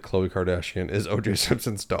theory that Khloe Kardashian is OJ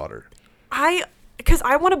Simpson's daughter. Because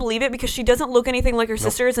I want to believe it because she doesn't look anything like her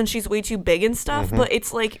sisters and she's way too big and stuff, Mm-hmm. but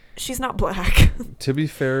it's like, she's not black. To be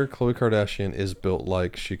fair, Khloe Kardashian is built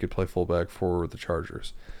like she could play fullback for the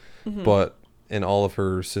Chargers. Mm-hmm. But and all of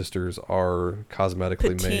her sisters are cosmetically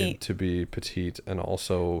made Petite. to be petite and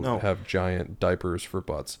also No. have giant diapers for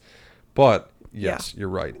butts. But yes, you're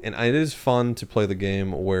right, and it is fun to play the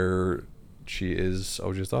game where she is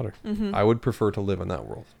OJ's daughter. Mm-hmm. I would prefer to live in that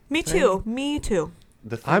world. Me too. Me too.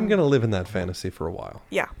 The thing, I'm gonna live in that fantasy for a while.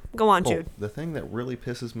 Yeah. Go on, oh, Jude. the thing that really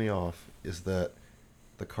pisses me off is that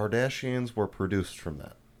the Kardashians were produced from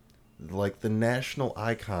that. Like the national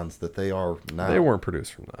icons that they are now. They weren't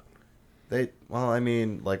produced from that. Well, I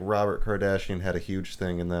mean, like Robert Kardashian had a huge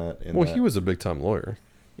thing in that. He was a big time lawyer.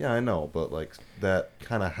 Yeah, I know, but like that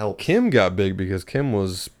kind of helped. Kim got big because Kim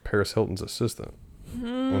was Paris Hilton's assistant.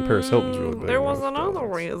 When Paris Hilton's really big. There was most another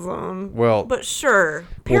times. reason. Well, But sure.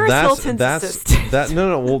 well, Paris Hilton's that's assistant. that.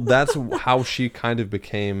 No, well, that's how she kind of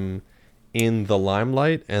became in the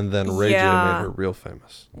limelight, and then Ray J Yeah. made her real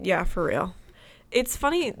famous. Yeah, for real. It's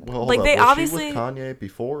funny. Well, hold like up, they was obviously she with Kanye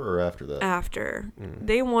before or after that? after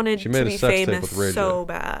they wanted She to made a be sex tape famous with Ray J, so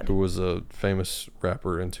bad, Who was a famous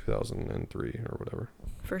rapper in 2003 or whatever.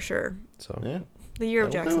 for sure. So Yeah, The year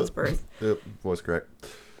of that'll do Jackson's it. birth. Yep, voice crack.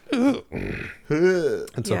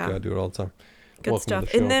 it's Yeah. okay. I do it all the time. Good Welcome to stuff.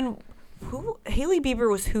 the show. And then Haley Bieber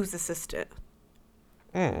was whose assistant?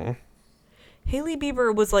 Mm. Haley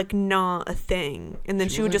Bieber was like not a thing, and then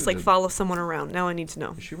She she would just like related to- follow someone around. Now I need to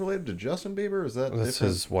know. Is she related to Justin Bieber? Is that That's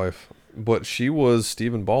different? his wife. But she was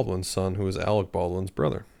Stephen Baldwin's son, who is Alec Baldwin's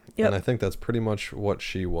brother. Yep. And I think that's pretty much what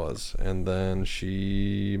she was. And then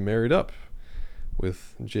she married up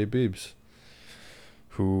with Jay Biebs,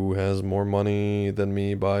 who has more money than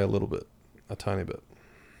me by a little bit. A tiny bit.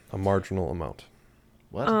 A marginal amount.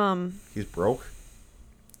 What? He's broke?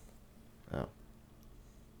 Oh.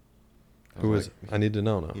 I Who was is like, it? I need to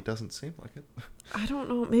know now. He doesn't seem like it. I don't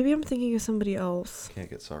know. Maybe I'm thinking of somebody else. Can't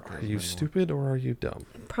get sarcasm. Are you anymore. stupid or are you dumb?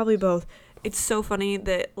 Probably both. It's so funny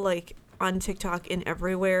that like on TikTok and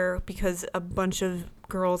everywhere, because a bunch of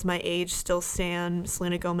girls my age still stan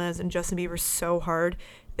Selena Gomez and Justin Bieber so hard,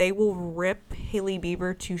 they will rip Haley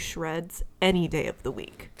Bieber to shreds any day of the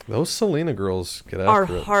week. Those Selena girls get Are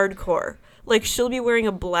after it. hardcore. Like she'll be wearing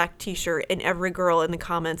a black t-shirt and every girl in the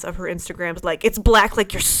comments of her Instagram's like, it's black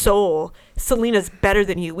like your soul. Selena's better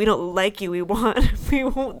than you. We don't like you. We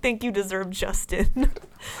won't think you deserve Justin.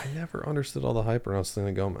 I never understood all the hype around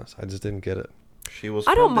Selena Gomez. I just didn't get it. She was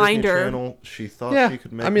I from don't mind Disney her. Channel. She thought Yeah, she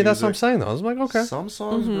could make I mean, that's what I'm music. saying, though. I was like, okay. Some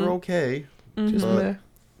songs were okay. Just but, meh.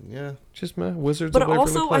 Yeah. Just meh. Wizards But of Waverly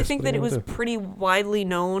also, Place. I think What are that it you was gonna do? pretty widely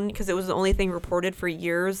known because it was the only thing reported for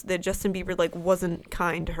years that Justin Bieber like wasn't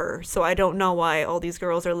kind to her. So I don't know why all these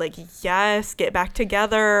girls are like, yes, get back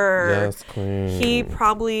together. Yes, queen. He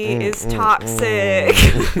probably is toxic.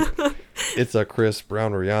 It's a Chris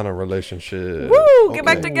Brown Rihanna relationship. Woo! Get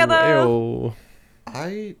back Okay. together.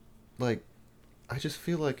 Ayo. I just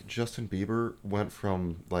feel like Justin Bieber went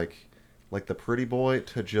from like the pretty boy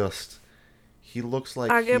to just he looks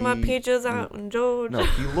like I get my he- peaches out in Georgia. No,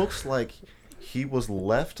 he looks like he was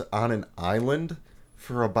left on an island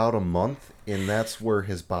for about a month, and that's where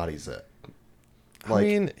his body's at. I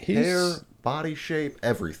mean, he's- hair, body shape,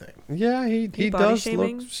 everything. Yeah, he body does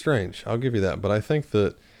shaming? look strange. I'll give you that. But I think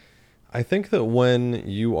that when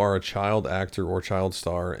you are a child actor or child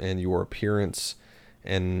star and your appearance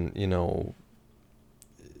and, you know,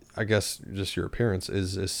 I guess just your appearance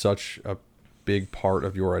is such a big part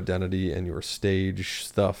of your identity and your stage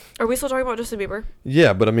stuff. Are we still talking about Justin Bieber?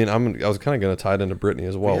 Yeah, but I mean, I was kind of going to tie it into Britney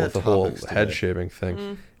as well We had with the whole topics head today. shaving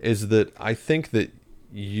thing. Is that I think that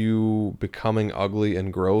you becoming ugly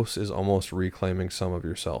and gross is almost reclaiming some of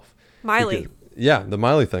yourself. Miley. Because- yeah, the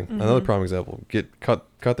Miley thing. Another prime example. Cut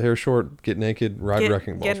the hair short, get naked, ride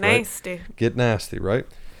wrecking balls, Get right? nasty. Get nasty, right?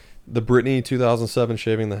 The Britney 2007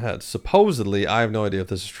 shaving the head. Supposedly, I have no idea if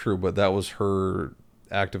this is true, but that was her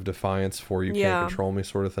act of defiance for you Yeah. can't control me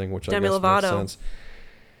sort of thing, which Demi I guess Lovato. makes sense.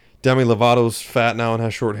 Demi Lovato's fat now and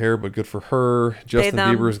has short hair, but good for her. Justin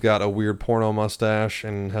them. Bieber's got a weird porno mustache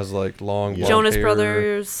and has like long blonde Jonas hair.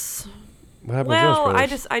 Brothers. What happened Well, with Jonas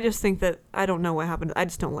Brothers? I just think that I don't know what happened. I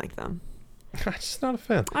just don't like them. I'm just not a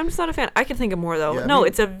fan. I'm just not a fan. I can think of more though. Yeah, I no, mean,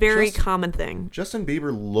 it's a very just- common thing. Justin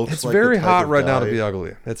Bieber looks It's like very the type hot of right now to guy- be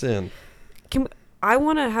ugly. It's in. I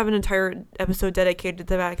want to have an entire episode dedicated to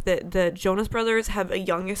the fact that the Jonas Brothers have a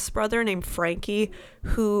youngest brother named Frankie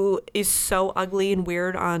who is so ugly and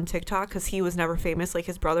weird on TikTok because he was never famous like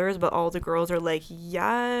his brothers, but all the girls are like,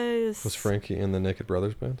 yes. Was Frankie in the Naked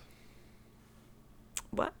Brothers band?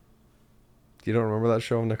 What? You don't remember that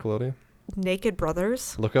show on Nickelodeon? Naked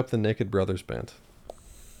Brothers? Look up the Naked Brothers band.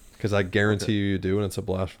 Because I guarantee you do, and it's a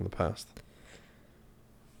blast from the past.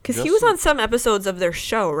 Because he was Justin- on some episodes of their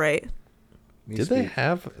show, right? Me Did they speak.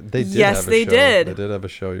 have? They did. Yes, have a they show. did. They did have a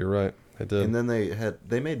show. You're right. They did. And then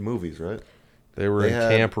they made movies, right? They were They in had-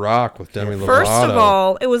 Camp Rock with Demi Lovato. First of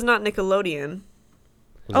all, it was not Nickelodeon.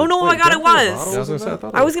 Was Oh it- no, Wait, my God, it Demi was. Yeah, I was gonna say, I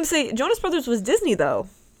thought I was gonna say Jonas Brothers was Disney though.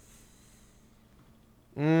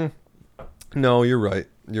 No, you're right.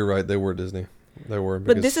 You're right. They were Disney. They were.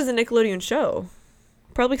 But this because is a Nickelodeon show.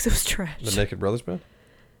 Probably because it was trash. the Naked Brothers band.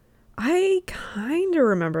 I kind of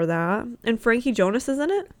remember that. And Frankie Jonas is in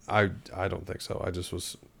it? I don't think so. I just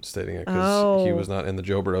was stating it because he Oh. was not in the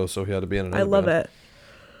Joe Bro, so he had to be in another I love band.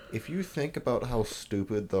 it. If you think about how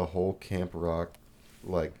stupid the whole Camp Rock,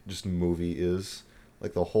 like, just movie is,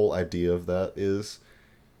 like, the whole idea of that is,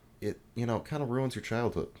 it, kind of ruins your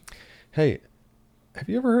childhood. Hey, have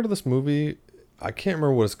you ever heard of this movie? I can't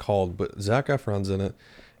remember what it's called, but Zac Efron's in it.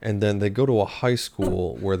 And then they go to a high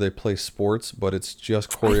school where they play sports, but it's just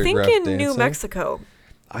choreographed I think in dancing. New Mexico.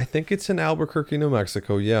 I think it's in Albuquerque, New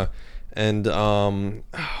Mexico, yeah. And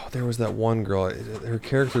there was that one girl. Her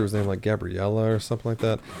character was named like Gabriella or something like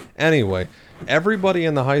that. Anyway, everybody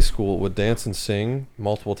in the high school would dance and sing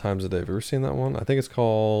multiple times a day. Have you ever seen that one? I think it's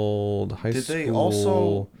called High Did School. they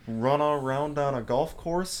also run around on a golf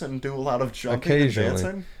course and do a lot of jumping and Occasionally.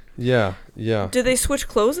 dancing? Yeah, yeah. Did they switch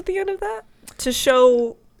clothes at the end of that to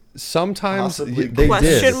show Sometimes Possibly they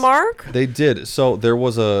question did. mark? They did. So there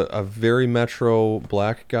was a very metro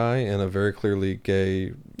black guy and a very clearly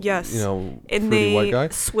gay, Yes. fruity And they white guy.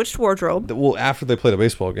 switched wardrobe, Well, after they played a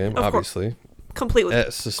baseball game, Of cour- obviously, complete with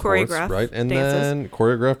at sports, choreographed right? And dances. then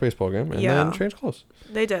choreographed baseball game, and Yeah. then changed clothes.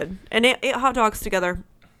 They did, and ate hot dogs together.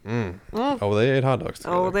 Oh, they ate hot dogs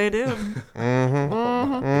together. Oh, they did.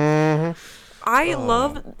 Mm-hmm. I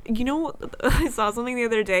love, I saw something the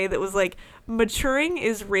other day that was like, maturing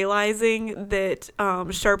is realizing that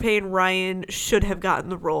Sharpay and Ryan should have gotten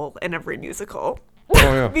the role in every musical. Oh,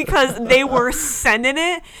 yeah. Because they were sending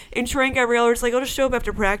it, and Troy and Gabrielle were just like, oh, just show up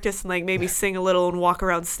after practice and like maybe sing a little and walk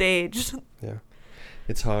around stage. Yeah.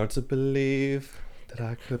 It's hard to believe that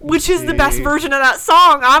I could. Which is the best version of that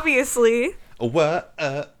song, obviously. What?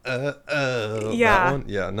 Yeah. That one?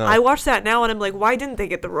 Yeah, no. I watch that now and I'm like, why didn't they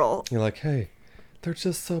get the role? You're like, hey, they're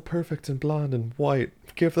just so perfect and blonde and white.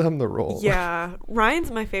 Give them the role. Yeah,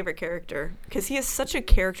 Ryan's my favorite character because he has such a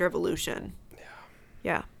character evolution.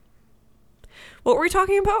 Yeah. What were we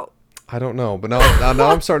talking about? I don't know, but now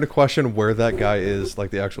I'm starting to question where that guy is, like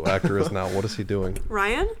the actual actor is now. What is he doing?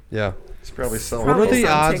 Ryan? Yeah. He's probably selling. What are Probably the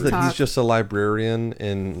on odds that he's TikTok. just a librarian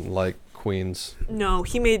in like Queens? No,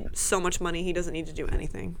 he made so much money he doesn't need to do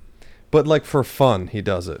anything. But like for fun, he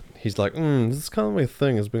does it. He's like, this is kind of my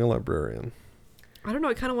thing as being a librarian. I don't know.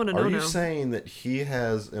 I kind of want to know Are you now. saying that he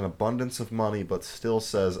has an abundance of money but still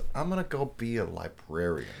says, I'm going to go be a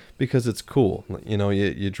librarian? Because it's cool.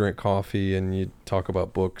 You drink coffee and you talk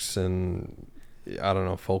about books and, I don't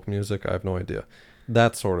know, folk music. I have no idea.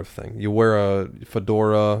 That sort of thing. You wear a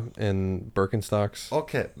fedora and Birkenstocks.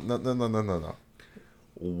 Okay, no.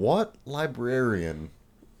 What librarian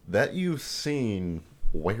that you've seen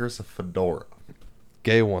wears a fedora?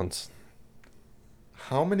 Gay ones.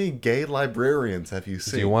 How many gay librarians have you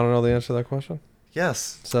seen? Do you want to know the answer to that question?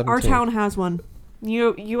 Yes. 17. Our town has one.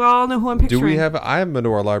 You all know who I'm picturing. Do we have? I haven't been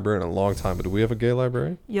to our library in a long time, but do we have a gay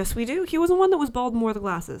librarian? Yes, we do. He was the one that was bald and wore the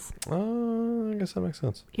glasses. I guess that makes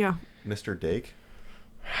sense. Yeah. Mr. Dake?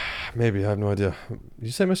 Maybe, I have no idea. Did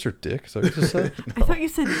you say Mr. Dick? Is that what you just said? I thought you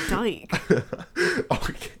said Dyke.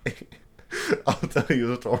 Okay. I'll tell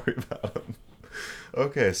you a story about him.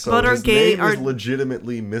 Okay, so But our his gay- name is our-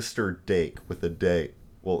 legitimately Mr. Dake with a day.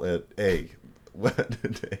 Well, A. What?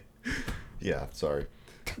 Yeah, sorry.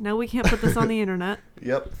 No, we can't put this on the internet.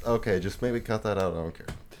 Yep. Okay, just maybe cut that out. I don't care.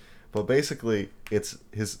 But basically,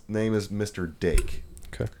 his name is Mr. Dake.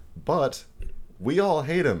 Okay. But we all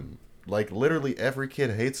hate him. Like literally every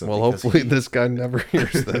kid hates him. Well, because hopefully he- this guy never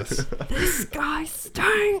hears this. This guy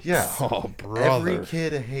stinks. Yeah. Oh, brother. Every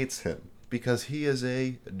kid hates him because he is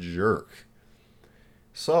a jerk.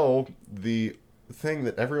 So the thing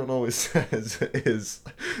that everyone always says is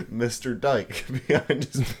Mr. Dyke behind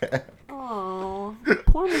his back. Oh,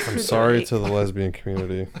 poor Mr. I'm sorry Dyke. to the lesbian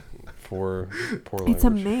community for poor language. It's a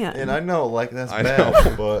man. And I know, like, that's I bad,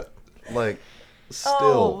 know. but, like, still,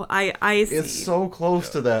 Oh, I see. it's so close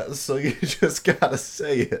to that, so you just gotta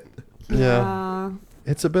say it. Yeah.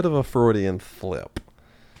 It's a bit of a Freudian flip.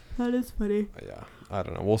 That is funny. Yeah. I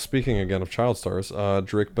don't know. Well, speaking again of child stars,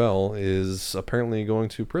 Drake Bell is apparently going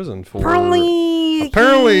to prison for... Apparently,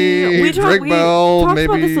 Apparently, Drake Bell, talked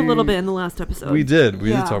about this a maybe- little bit in the last episode. We did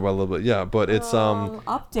Yeah. talk about it a little bit. Yeah, but it's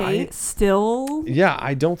update still. Yeah,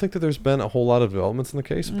 I don't think that there's been a whole lot of developments in the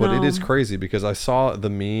case, but it is No. crazy because I saw the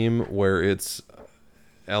meme where it's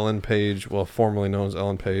Ellen Page, well, formerly known as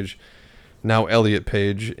Ellen Page, now Elliot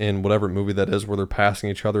Page in whatever movie that is, where they're passing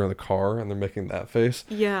each other in the car and they're making that face.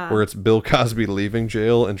 Yeah. Where it's Bill Cosby leaving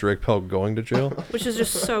jail and Drake Bell going to jail. Which is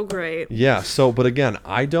just so great. Yeah. So, but again,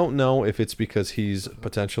 I don't know if it's because he's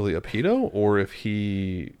potentially a pedo or if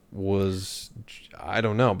he was. I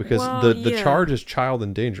don't know, because the charge is child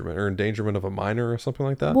endangerment or endangerment of a minor or something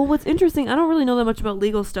like that. Well, what's interesting, I don't really know that much about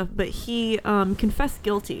legal stuff, but he confessed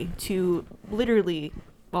guilty to literally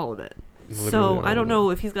all of it. So I don't know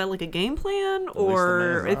if he's got like a game plan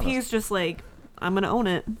or if he's just like, I'm going to own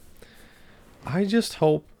it. I just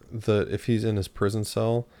hope that if he's in his prison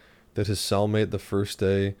cell, that his cellmate the first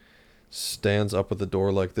day stands up at the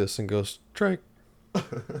door like this and goes, Drake,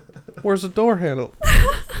 where's the door handle?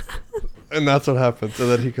 And that's what happens. And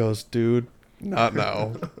then he goes, dude, not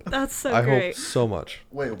now. That's so I great. hope so much.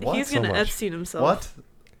 Wait, what? He's going to So much. Epstein himself. What?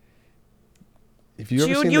 If you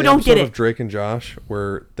ever Jude, seen you the don't episode get of it. Drake and Josh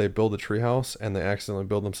where they build a treehouse and they accidentally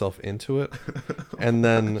build themselves into it, and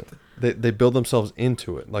then they build themselves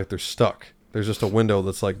into it like they're stuck. There's just a window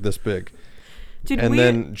that's like this big. And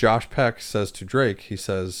then Josh Peck says to Drake, he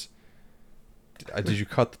says, did you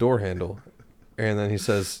cut the door handle? And then he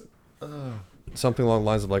says something along the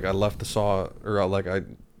lines of like, I left the saw, or like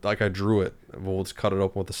I drew it. We'll just cut it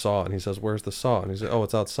open with the saw. And he says, where's the saw? And he says, oh,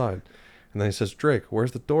 it's outside. And then he says, Drake,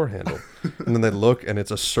 where's the door handle? And then they look, and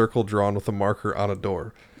it's a circle drawn with a marker on a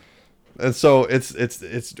door. And so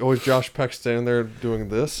it's always Josh Peck standing there doing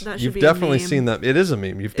this. That should You've be a definitely meme. seen that. It is a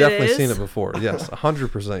meme. You've definitely is? seen it before. Yes,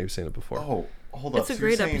 100% you've seen it before. Oh, hold up. It's a So great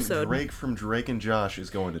you're saying episode. Drake from Drake and Josh is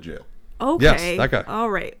going to jail. Okay. Yes, that guy. All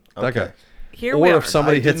right. That guy. Here Or we are. if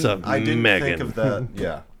somebody hits a I didn't Megan. think of that.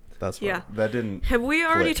 Yeah, That's fine. Yeah. that didn't. Have we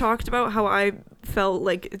already click. talked about how I felt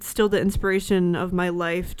like it's still the inspiration of my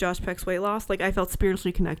life, Josh Peck's weight loss? Like, I felt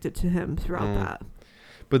spiritually connected to him throughout that.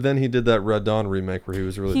 But then he did that Red Dawn remake where he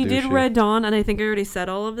was really He did douchey. Red Dawn, and I think I already said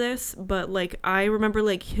all of this, but, like, I remember,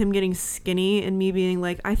 like, him getting skinny and me being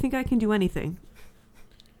like, I think I can do anything.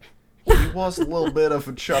 He was a little bit of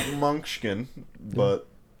a chubby munchkin, but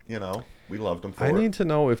you know we loved him for I it. need to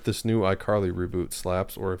know if this new iCarly reboot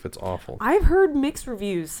slaps or if it's awful. I've heard mixed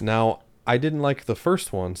reviews. Now, I didn't like the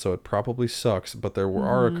first one, so it probably sucks, but there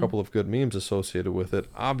are a couple of good memes associated with it.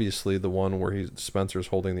 Obviously, the one where Spencer's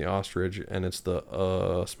holding the ostrich and it's the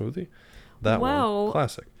smoothie. That one.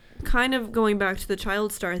 Classic. Kind of going back to the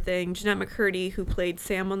child star thing, Jeanette McCurdy, who played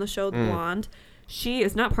Sam on the show The Blonde, she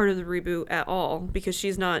is not part of the reboot at all because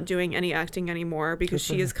she's not doing any acting anymore because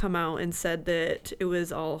she has come out and said that it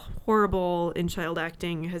was all horrible and child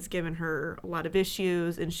acting has given her a lot of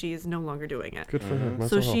issues and she's no longer doing it. Good for her. So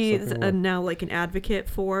Mental health, she's something wrong. now like an advocate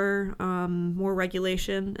for more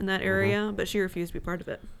regulation in that area, but she refused to be part of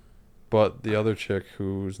it. But the other chick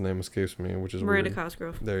whose name escapes me, which is Miranda weird.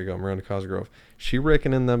 Cosgrove. There you go, Miranda Cosgrove. She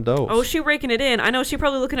raking in them doughs. Oh, she raking it in. I know she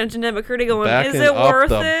probably looking at Jeanette McCurdy going, Backing is it up worth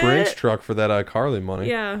the it? Brinks truck for that iCarly money.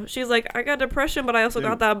 Yeah, she's like, I got depression, but I also Dude.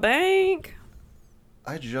 got that bank.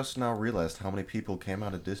 I just now realized how many people came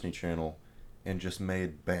out of Disney Channel and just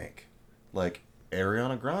made bank, like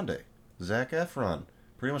Ariana Grande, Zac Efron,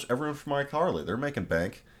 pretty much everyone from iCarly. They're making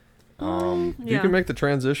bank. You can make the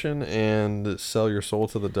transition and sell your soul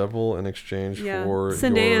to the devil in exchange for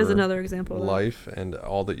Zendaya your is another example of that. life and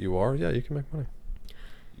all that you are. Yeah, you can make money.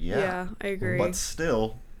 Yeah, I agree. But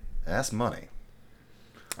still, that's money.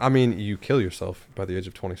 I mean, you kill yourself by the age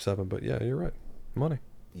of 27, but yeah, you're right. Money.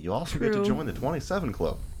 You also get to True. join the 27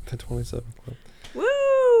 Club. The 27 club.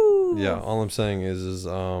 Woo! Yeah, all I'm saying is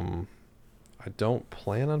I don't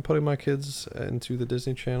plan on putting my kids into the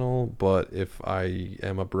Disney Channel, but if I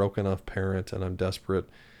am a broke enough parent and I'm desperate,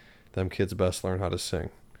 them kids best learn how to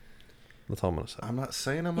sing. That's all I'm going to say. I'm not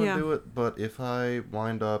saying I'm going to Yeah. do it, but if I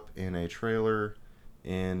wind up in a trailer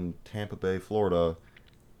in Tampa Bay, Florida,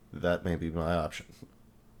 that may be my option.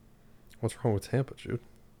 What's wrong with Tampa, Jude?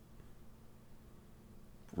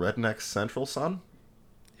 Redneck Central, son?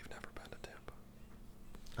 You've never been to Tampa.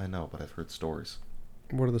 I know, but I've heard stories.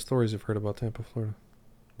 What are the stories you've heard about Tampa, Florida?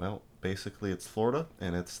 Well, basically it's Florida,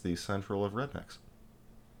 and it's the central of rednecks.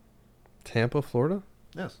 Tampa, Florida?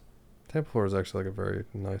 Yes. Tampa, Florida is actually like a very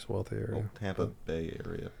nice, wealthy area. Well, Tampa Bay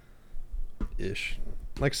area. Ish.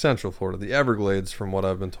 Like Central Florida. The Everglades, from what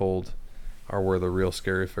I've been told, are where the real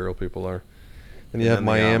scary feral people are. Then you And have then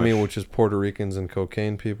the Miami, Amish. which is Puerto Ricans and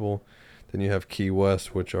cocaine people. Then you have Key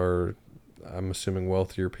West, which are, I'm assuming,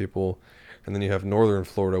 wealthier people. And then you have Northern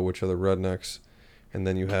Florida, which are the rednecks. And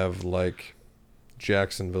then you have, like,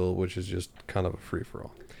 Jacksonville, which is just kind of a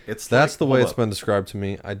free-for-all. That's like, the way hold it's up. been described to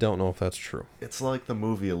me. I don't know if that's true. It's like the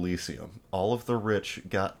movie Elysium. All of the rich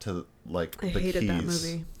got to, like, I the hated keys. that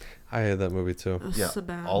movie. I had that movie, too. It was Yeah, so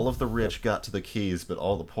bad. all of the rich got to the keys, but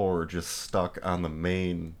all the poor just stuck on the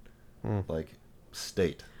main like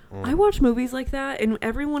state. I watch movies like that, and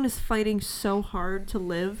everyone is fighting so hard to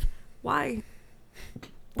live. Why?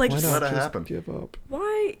 Like, Why just, Let not it just happen. give up?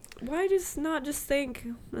 why just not just think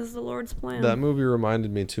this is the Lord's plan? That movie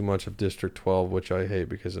reminded me too much of District 12, which I hate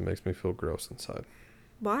because it makes me feel gross inside.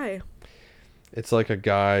 Why? It's like a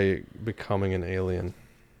guy becoming an alien.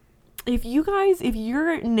 If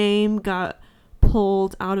your name got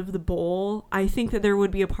pulled out of the bowl, I think that there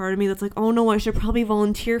would be a part of me that's like, oh no, I should probably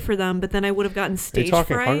volunteer for them, but then I would have gotten Are you stage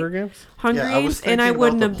talking fright. Hunger Games? Hunger I was Games, and I thinking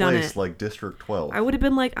wouldn't about have the done place it. like District 12. I would have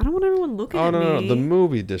been like, I don't want everyone looking Oh at no, me. the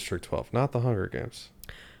movie District 12, not the Hunger Games.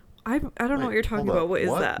 I don't know what you're talking hold about. up, What is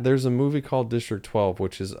what? that? There's a movie called District 12,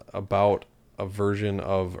 which is about a version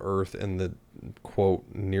of Earth in the quote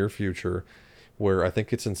near future, where I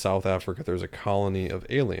think it's in South Africa. There's a colony of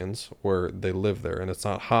aliens where they live there, and it's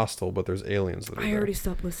not hostile, but there's aliens that are I there. already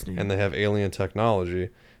stopped listening. And they have alien technology,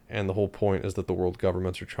 and the whole point is that the world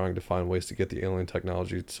governments are trying to find ways to get the alien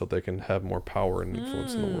technology so they can have more power and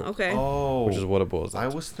influence in the world. Okay. Oh, Which is what it boils down I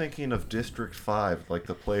to. was thinking of District 5, like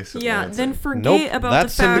the place in Yeah, Lansing. then forget Nope, about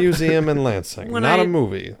that's the fact a museum in Lansing, when not I a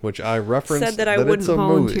movie, which I referenced said that I it's wouldn't a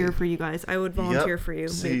volunteer movie. for you guys. I would volunteer for you,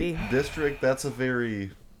 See, maybe. District, that's a very...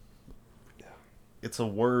 It's a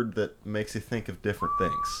word that makes you think of different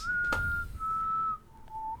things.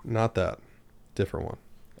 Not that. Different one.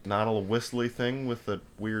 Not a whistly thing with a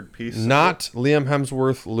weird piece. Not Liam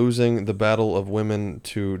Hemsworth losing the Battle of Women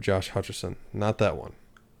to Josh Hutcherson. Not that one.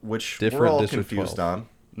 Which Different we're all District confused 12. on.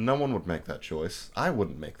 No one would make that choice. I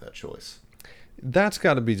wouldn't make that choice. That's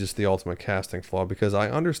got to be just the ultimate casting flaw, because I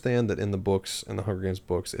understand that in the books, in the Hunger Games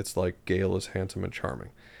books, it's like Gale is handsome and charming.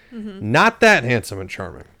 Mm-hmm. Not that handsome and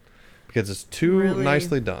charming, because it's too Really?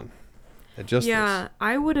 nicely done. It just Yeah,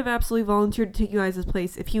 I would have absolutely volunteered to take you guys'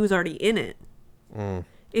 place if he was already in it. is.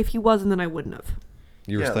 If he wasn't, then I wouldn't have.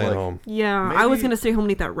 You were Yeah, staying like- home. Yeah, I was Maybe- going to stay home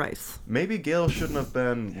and eat that rice. Maybe Gale shouldn't have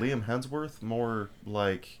been Liam Hemsworth, more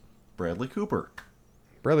like Bradley Cooper.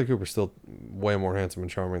 Bradley Cooper's still way more handsome and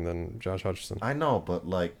charming than Josh Hutcherson. I know, but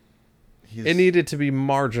like... He's, It needed to be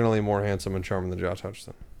marginally more handsome and charming than Josh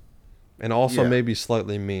Hutcherson. And also Yeah. maybe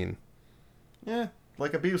slightly mean. Yeah,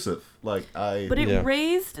 like abusive. Like, I... But it Yeah.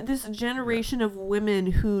 raised this generation of women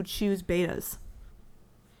who choose betas.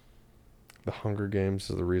 The Hunger Games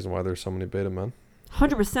is the reason why there's so many beta men.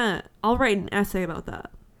 100%. I'll write an essay about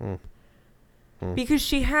that. Because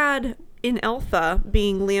she had in Alpha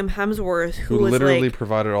being Liam Hemsworth, who was literally like,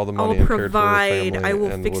 provided all the I'll money and cared for her provide, family I will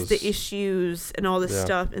and fix was, the issues and all this Yeah.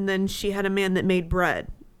 stuff. And then she had a man that made bread.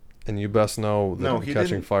 And you best know that No, in he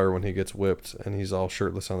Catching didn't- Fire, when he gets whipped and he's all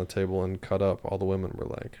shirtless on the table and cut up, all the women were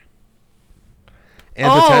like,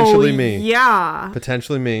 and potentially me, Yeah.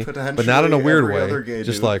 potentially me, but not in a Potentially weird every other way, gay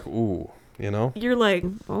just dude. like ooh, you know. You're like,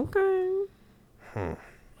 okay.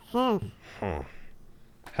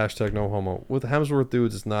 Hashtag no homo. With Hemsworth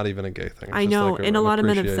dudes, it's not even a gay thing. It's I just know, like and a an lot of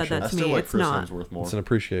men have said appreciation. that I to still me. like It's Chris not. Hemsworth more. It's an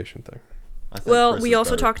appreciation thing. I think Well, Chris we is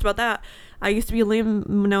also better. talked about that. I used to be a Liam,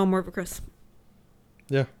 now I'm more of a Chris.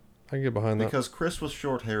 Yeah, I can get behind that. Because Chris with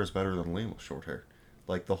short hair is better than Liam with short hair.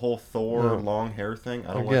 Like the whole Thor No. long hair thing,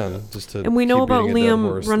 I don't Again, like that. just to And we know keep about beating a dead Liam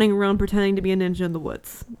horse. running around pretending to be a ninja in the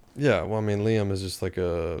woods. Yeah, well, I mean, Liam's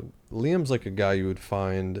like a guy you would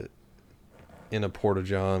find in a porta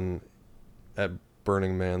john at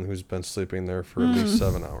Burning Man who's been sleeping there for at least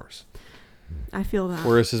 7 hours. I feel that.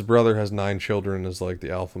 Whereas his brother has 9 children and is like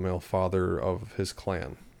the alpha male father of his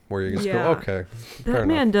clan. Where you just Yeah. go, okay, fair That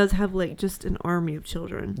man enough. does have like just an army of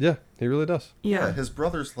children. Yeah, he really does. Yeah. His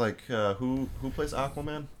brother's like who plays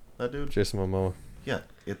Aquaman? That dude? Jason Momoa. Yeah,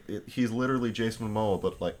 he's literally Jason Momoa,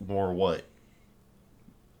 but like more white.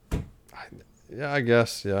 Yeah, I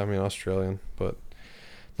guess. Yeah, I mean, Australian, but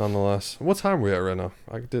nonetheless. What time are we at right now?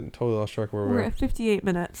 I didn't totally lost track of where We're we're at 58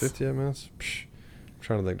 minutes. 58 minutes? Psh, I'm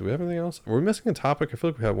trying to think. Do we have anything else? Are we missing a topic? I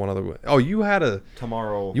feel like we have one other. Oh, you had a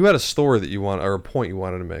Tomorrow. story that you want, or a point you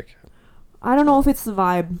wanted to make. I don't know if it's the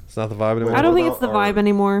vibe. It's not the vibe anymore. Well, I don't think about it's the our- vibe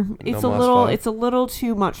anymore. It's No a Mas little. 5? It's a little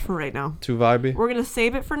too much for right now. Too vibey. We're gonna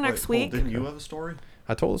save it for Wait, next Cole, week. Didn't you have a story?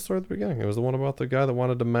 I told the story at the beginning. It was the one about the guy that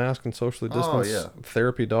wanted to mask and socially Oh, distance yeah.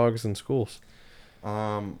 therapy dogs in schools.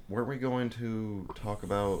 Weren't we going to talk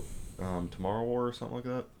about Tomorrow War or something like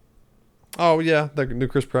that? Oh yeah, the new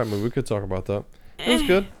Chris Pratt movie. We could talk about that. It was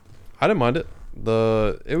good. I didn't mind it.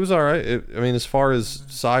 It was all right. I mean, as far as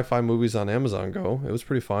sci-fi movies on Amazon go, it was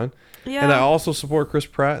pretty fine. Yeah. And I also support Chris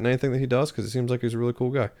Pratt in anything that he does because it seems like he's a really cool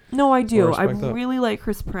guy. No, I do. I respect that. really like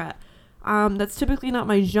Chris Pratt. That's typically not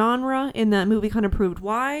my genre, and that movie kind of proved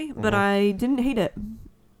why. But I didn't hate it.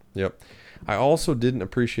 Yep. I also didn't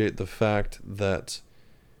appreciate the fact that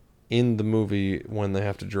in the movie when they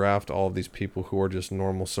have to draft all of these people who are just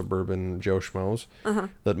normal suburban Joe Schmoes,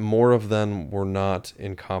 that more of them were not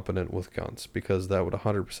incompetent with guns, because that would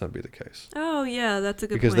 100% be the case. Oh, yeah, that's a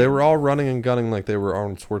good Because point. they were all running and gunning like they were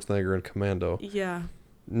Arnold Schwarzenegger and Commando. Yeah.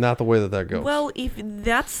 Not the way that goes. Well, if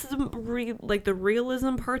that's the the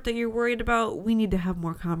realism part that you're worried about, we need to have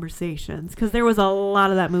more conversations, because there was a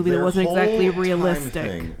lot of that movie that wasn't exactly whole time realistic.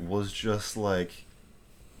 thing was just like,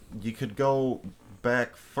 you could go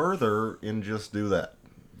back further and just do that.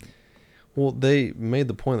 Well, they made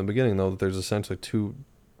the point in the beginning, though, that there's essentially 2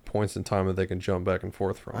 points in time that they can jump back and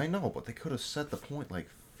forth from. I know, but they could have set the point like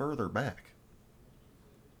further back.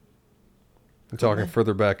 You're talking they?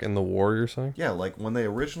 further back in the war, you're saying? Yeah, like when they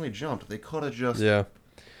originally jumped, they could have just... Yeah.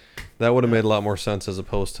 That would have made a lot more sense as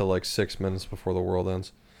opposed to like 6 minutes before the world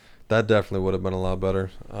ends. That definitely would have been a lot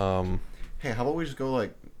better. Hey, how about we just go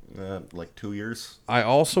like 2 years? I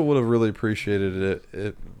also would have really appreciated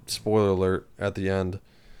it, spoiler alert, at the end,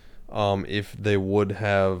 if they would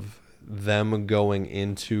have them going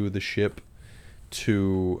into the ship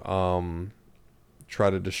to try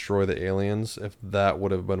to destroy the aliens, if that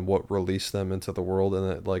would have been what released them into the world, and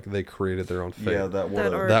that like they created their own fate. Yeah, that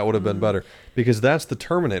would have... That would have been better, because that's the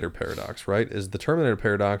Terminator paradox, right? Is the Terminator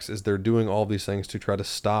paradox is they're doing all these things to try to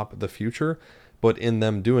stop the future, but in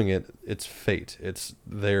them doing it, it's fate. It's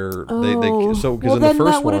their so because in the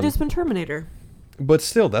first that would have one, just been Terminator. but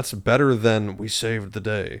still, that's better than we saved the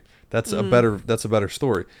day. That's a better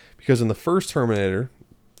story, because in the first Terminator,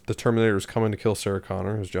 the Terminator is coming to kill Sarah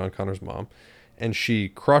Connor, who's John Connor's mom, and she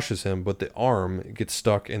crushes him, but the arm gets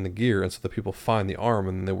stuck in the gear, and so the people find the arm,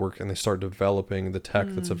 and they work and they start developing the tech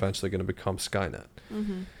that's eventually going to become Skynet.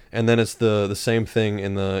 And then it's the same thing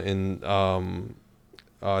in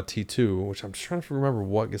T2, which I'm just trying to remember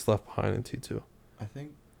what gets left behind in T2. I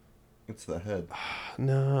think it's the head.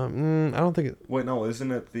 No, I don't think it. Wait, no,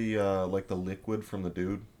 isn't it the like the liquid from the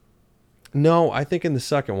dude? No, I think in the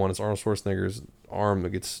second one, it's Arnold Schwarzenegger's arm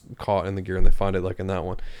that gets caught in the gear, and they find it like in that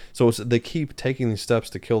one. So they keep taking these steps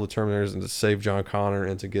to kill the Terminators and to save John Connor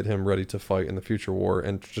and to get him ready to fight in the future war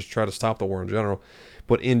and just try to stop the war in general.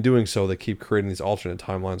 But in doing so, they keep creating these alternate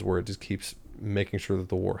timelines where it just keeps making sure that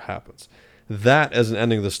the war happens. That, as an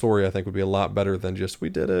ending of the story, I think would be a lot better than just, we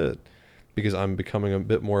did it. Because I'm becoming a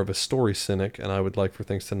bit more of a story cynic, and I would like for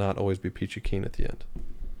things to not always be peachy keen at the end.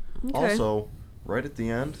 Okay. Also, right at the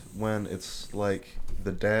end, when it's like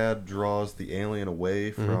the dad draws the alien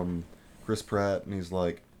away from Chris Pratt and he's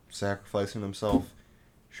like sacrificing himself,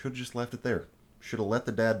 should have just left it there. Should have let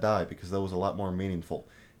the dad die, because that was a lot more meaningful.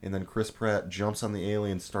 And then Chris Pratt jumps on the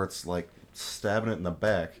alien, starts like stabbing it in the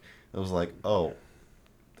back. It was like, oh,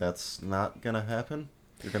 that's not gonna happen?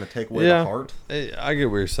 You're gonna take away the heart? I get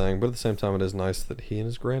what you're saying, but at the same time, it is nice that he and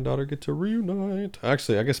his granddaughter get to reunite.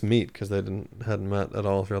 Actually, I guess meet, because they hadn't met at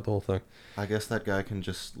all throughout the whole thing. I guess that guy can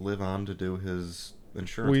just live on to do his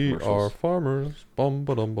insurance We commercials. are farmers. Bum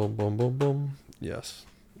ba dum bum bum bum bum. Yes,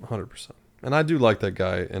 100%. And I do like that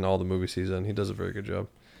guy in all the movies he's in. He does a very good job.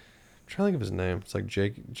 I'm trying to think of his name. It's like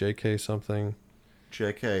J.K. something.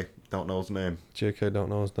 JK, don't know his name. J.K. don't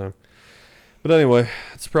know his name. But anyway,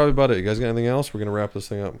 that's probably about it. You guys got anything else? We're going to wrap this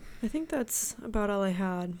thing up. I think that's about all I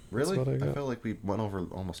had. Really? what I I got. felt like we went over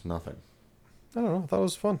almost nothing. I don't know. I thought it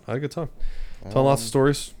was fun. I had a good time. Telling lots of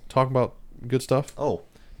stories. Talking about good stuff. Oh,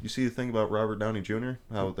 you see the thing about Robert Downey Jr.?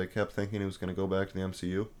 How they kept thinking he was going to go back to the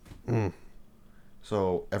MCU? Mm.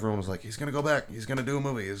 So everyone was like, he's going to go back. He's going to do a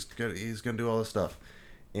movie. He's going to do all this stuff.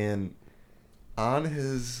 And on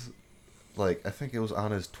his, like, I think it was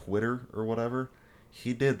on his Twitter or whatever,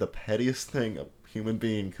 he did the pettiest thing a human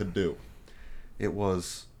being could do. It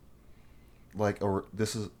was like,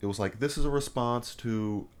 this is a response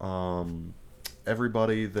to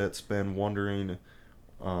everybody that's been wondering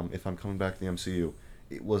if I'm coming back to the MCU.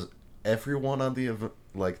 It was everyone on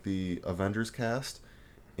the Avengers cast,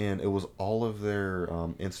 and it was all of their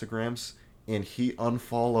Instagrams, and he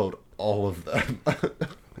unfollowed all of them.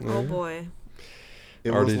 Oh boy.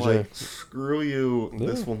 It RDJ. was like, screw you,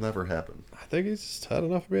 this Yeah. will never happen. I think he's just had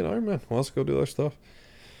enough of being Iron Man. Wants to go do other stuff.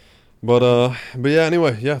 But yeah,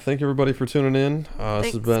 anyway, yeah, thank you everybody for tuning in. This has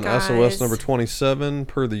Thanks, been guys. SOS number 27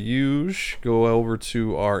 per the usual. Go over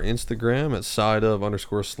to our Instagram at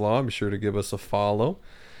sideof_slaw. Be sure to give us a follow.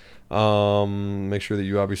 Make sure that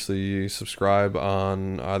you obviously subscribe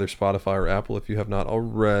on either Spotify or Apple if you have not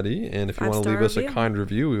already. And if you want to leave 5-star us a review. kind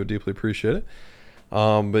review, we would deeply appreciate it.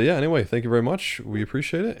 But yeah, anyway, thank you very much. We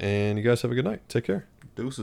appreciate it. And you guys have a good night. Take care. Deuces.